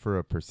just go for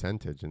a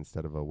percentage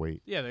instead of a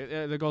weight? Yeah,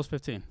 the goal's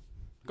 15.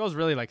 The goal's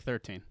really like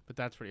 13, but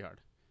that's pretty hard.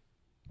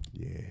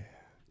 Yeah.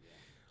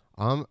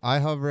 I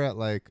hover at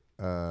like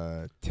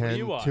 10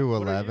 you to at? What are you?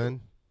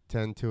 11.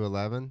 10 to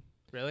 11.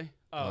 Really?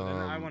 Oh, then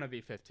I Um, want to be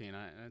 15.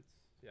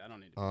 Yeah, I don't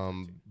need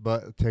to be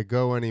But to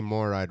go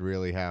anymore, I'd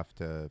really have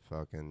to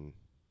fucking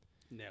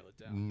nail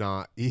it down.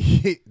 not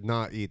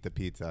eat the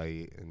pizza I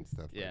eat and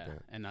stuff Yeah, like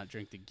that. and not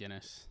drink the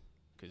Guinness.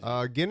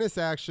 'Cause Guinness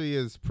actually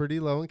is pretty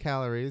low in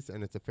calories,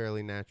 and it's a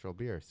fairly natural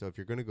beer. So if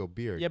you're gonna go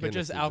beer, yeah, but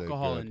Guinness just is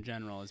alcohol good. in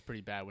general is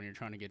pretty bad when you're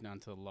trying to get down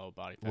to the low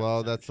body fat.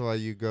 Well, that's percentage. why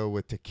you go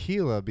with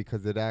tequila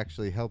because it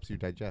actually helps you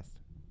digest.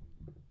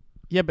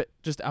 Yeah, but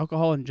just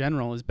alcohol in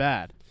general is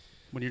bad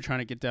when you're trying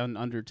to get down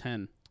under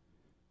 10%.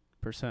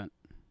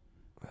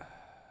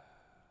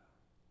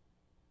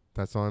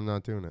 That's why I'm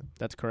not doing it.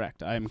 That's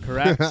correct. I am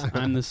correct.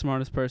 I'm the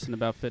smartest person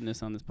about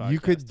fitness on this podcast. You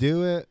could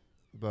do it,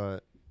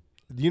 but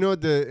you know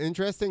the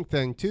interesting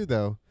thing too,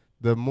 though,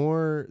 the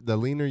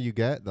leaner you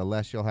get, the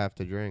less you'll have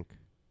to drink.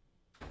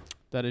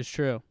 That is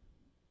true.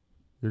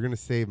 You're gonna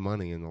save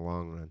money in the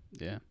long run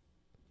Yeah.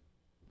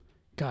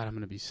 God, I'm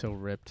gonna be so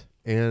ripped.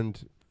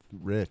 and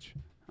rich.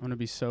 I'm gonna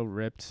be so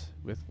ripped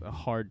with a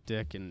hard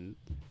dick and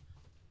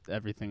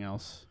everything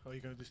else. Oh, you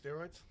gonna do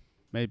steroids?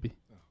 Maybe.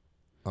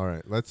 All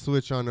right, let's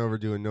switch on over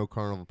to no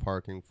carnival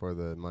parking for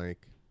the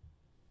mic.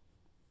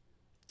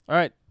 All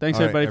right. Thanks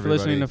All right, everybody for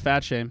listening to everybody.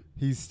 Fat Shame.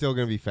 He's still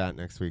gonna be fat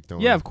next week,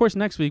 don't Yeah, worry. of course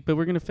next week, but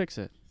we're gonna fix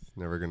it. He's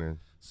never gonna.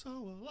 So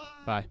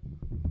alive. Bye.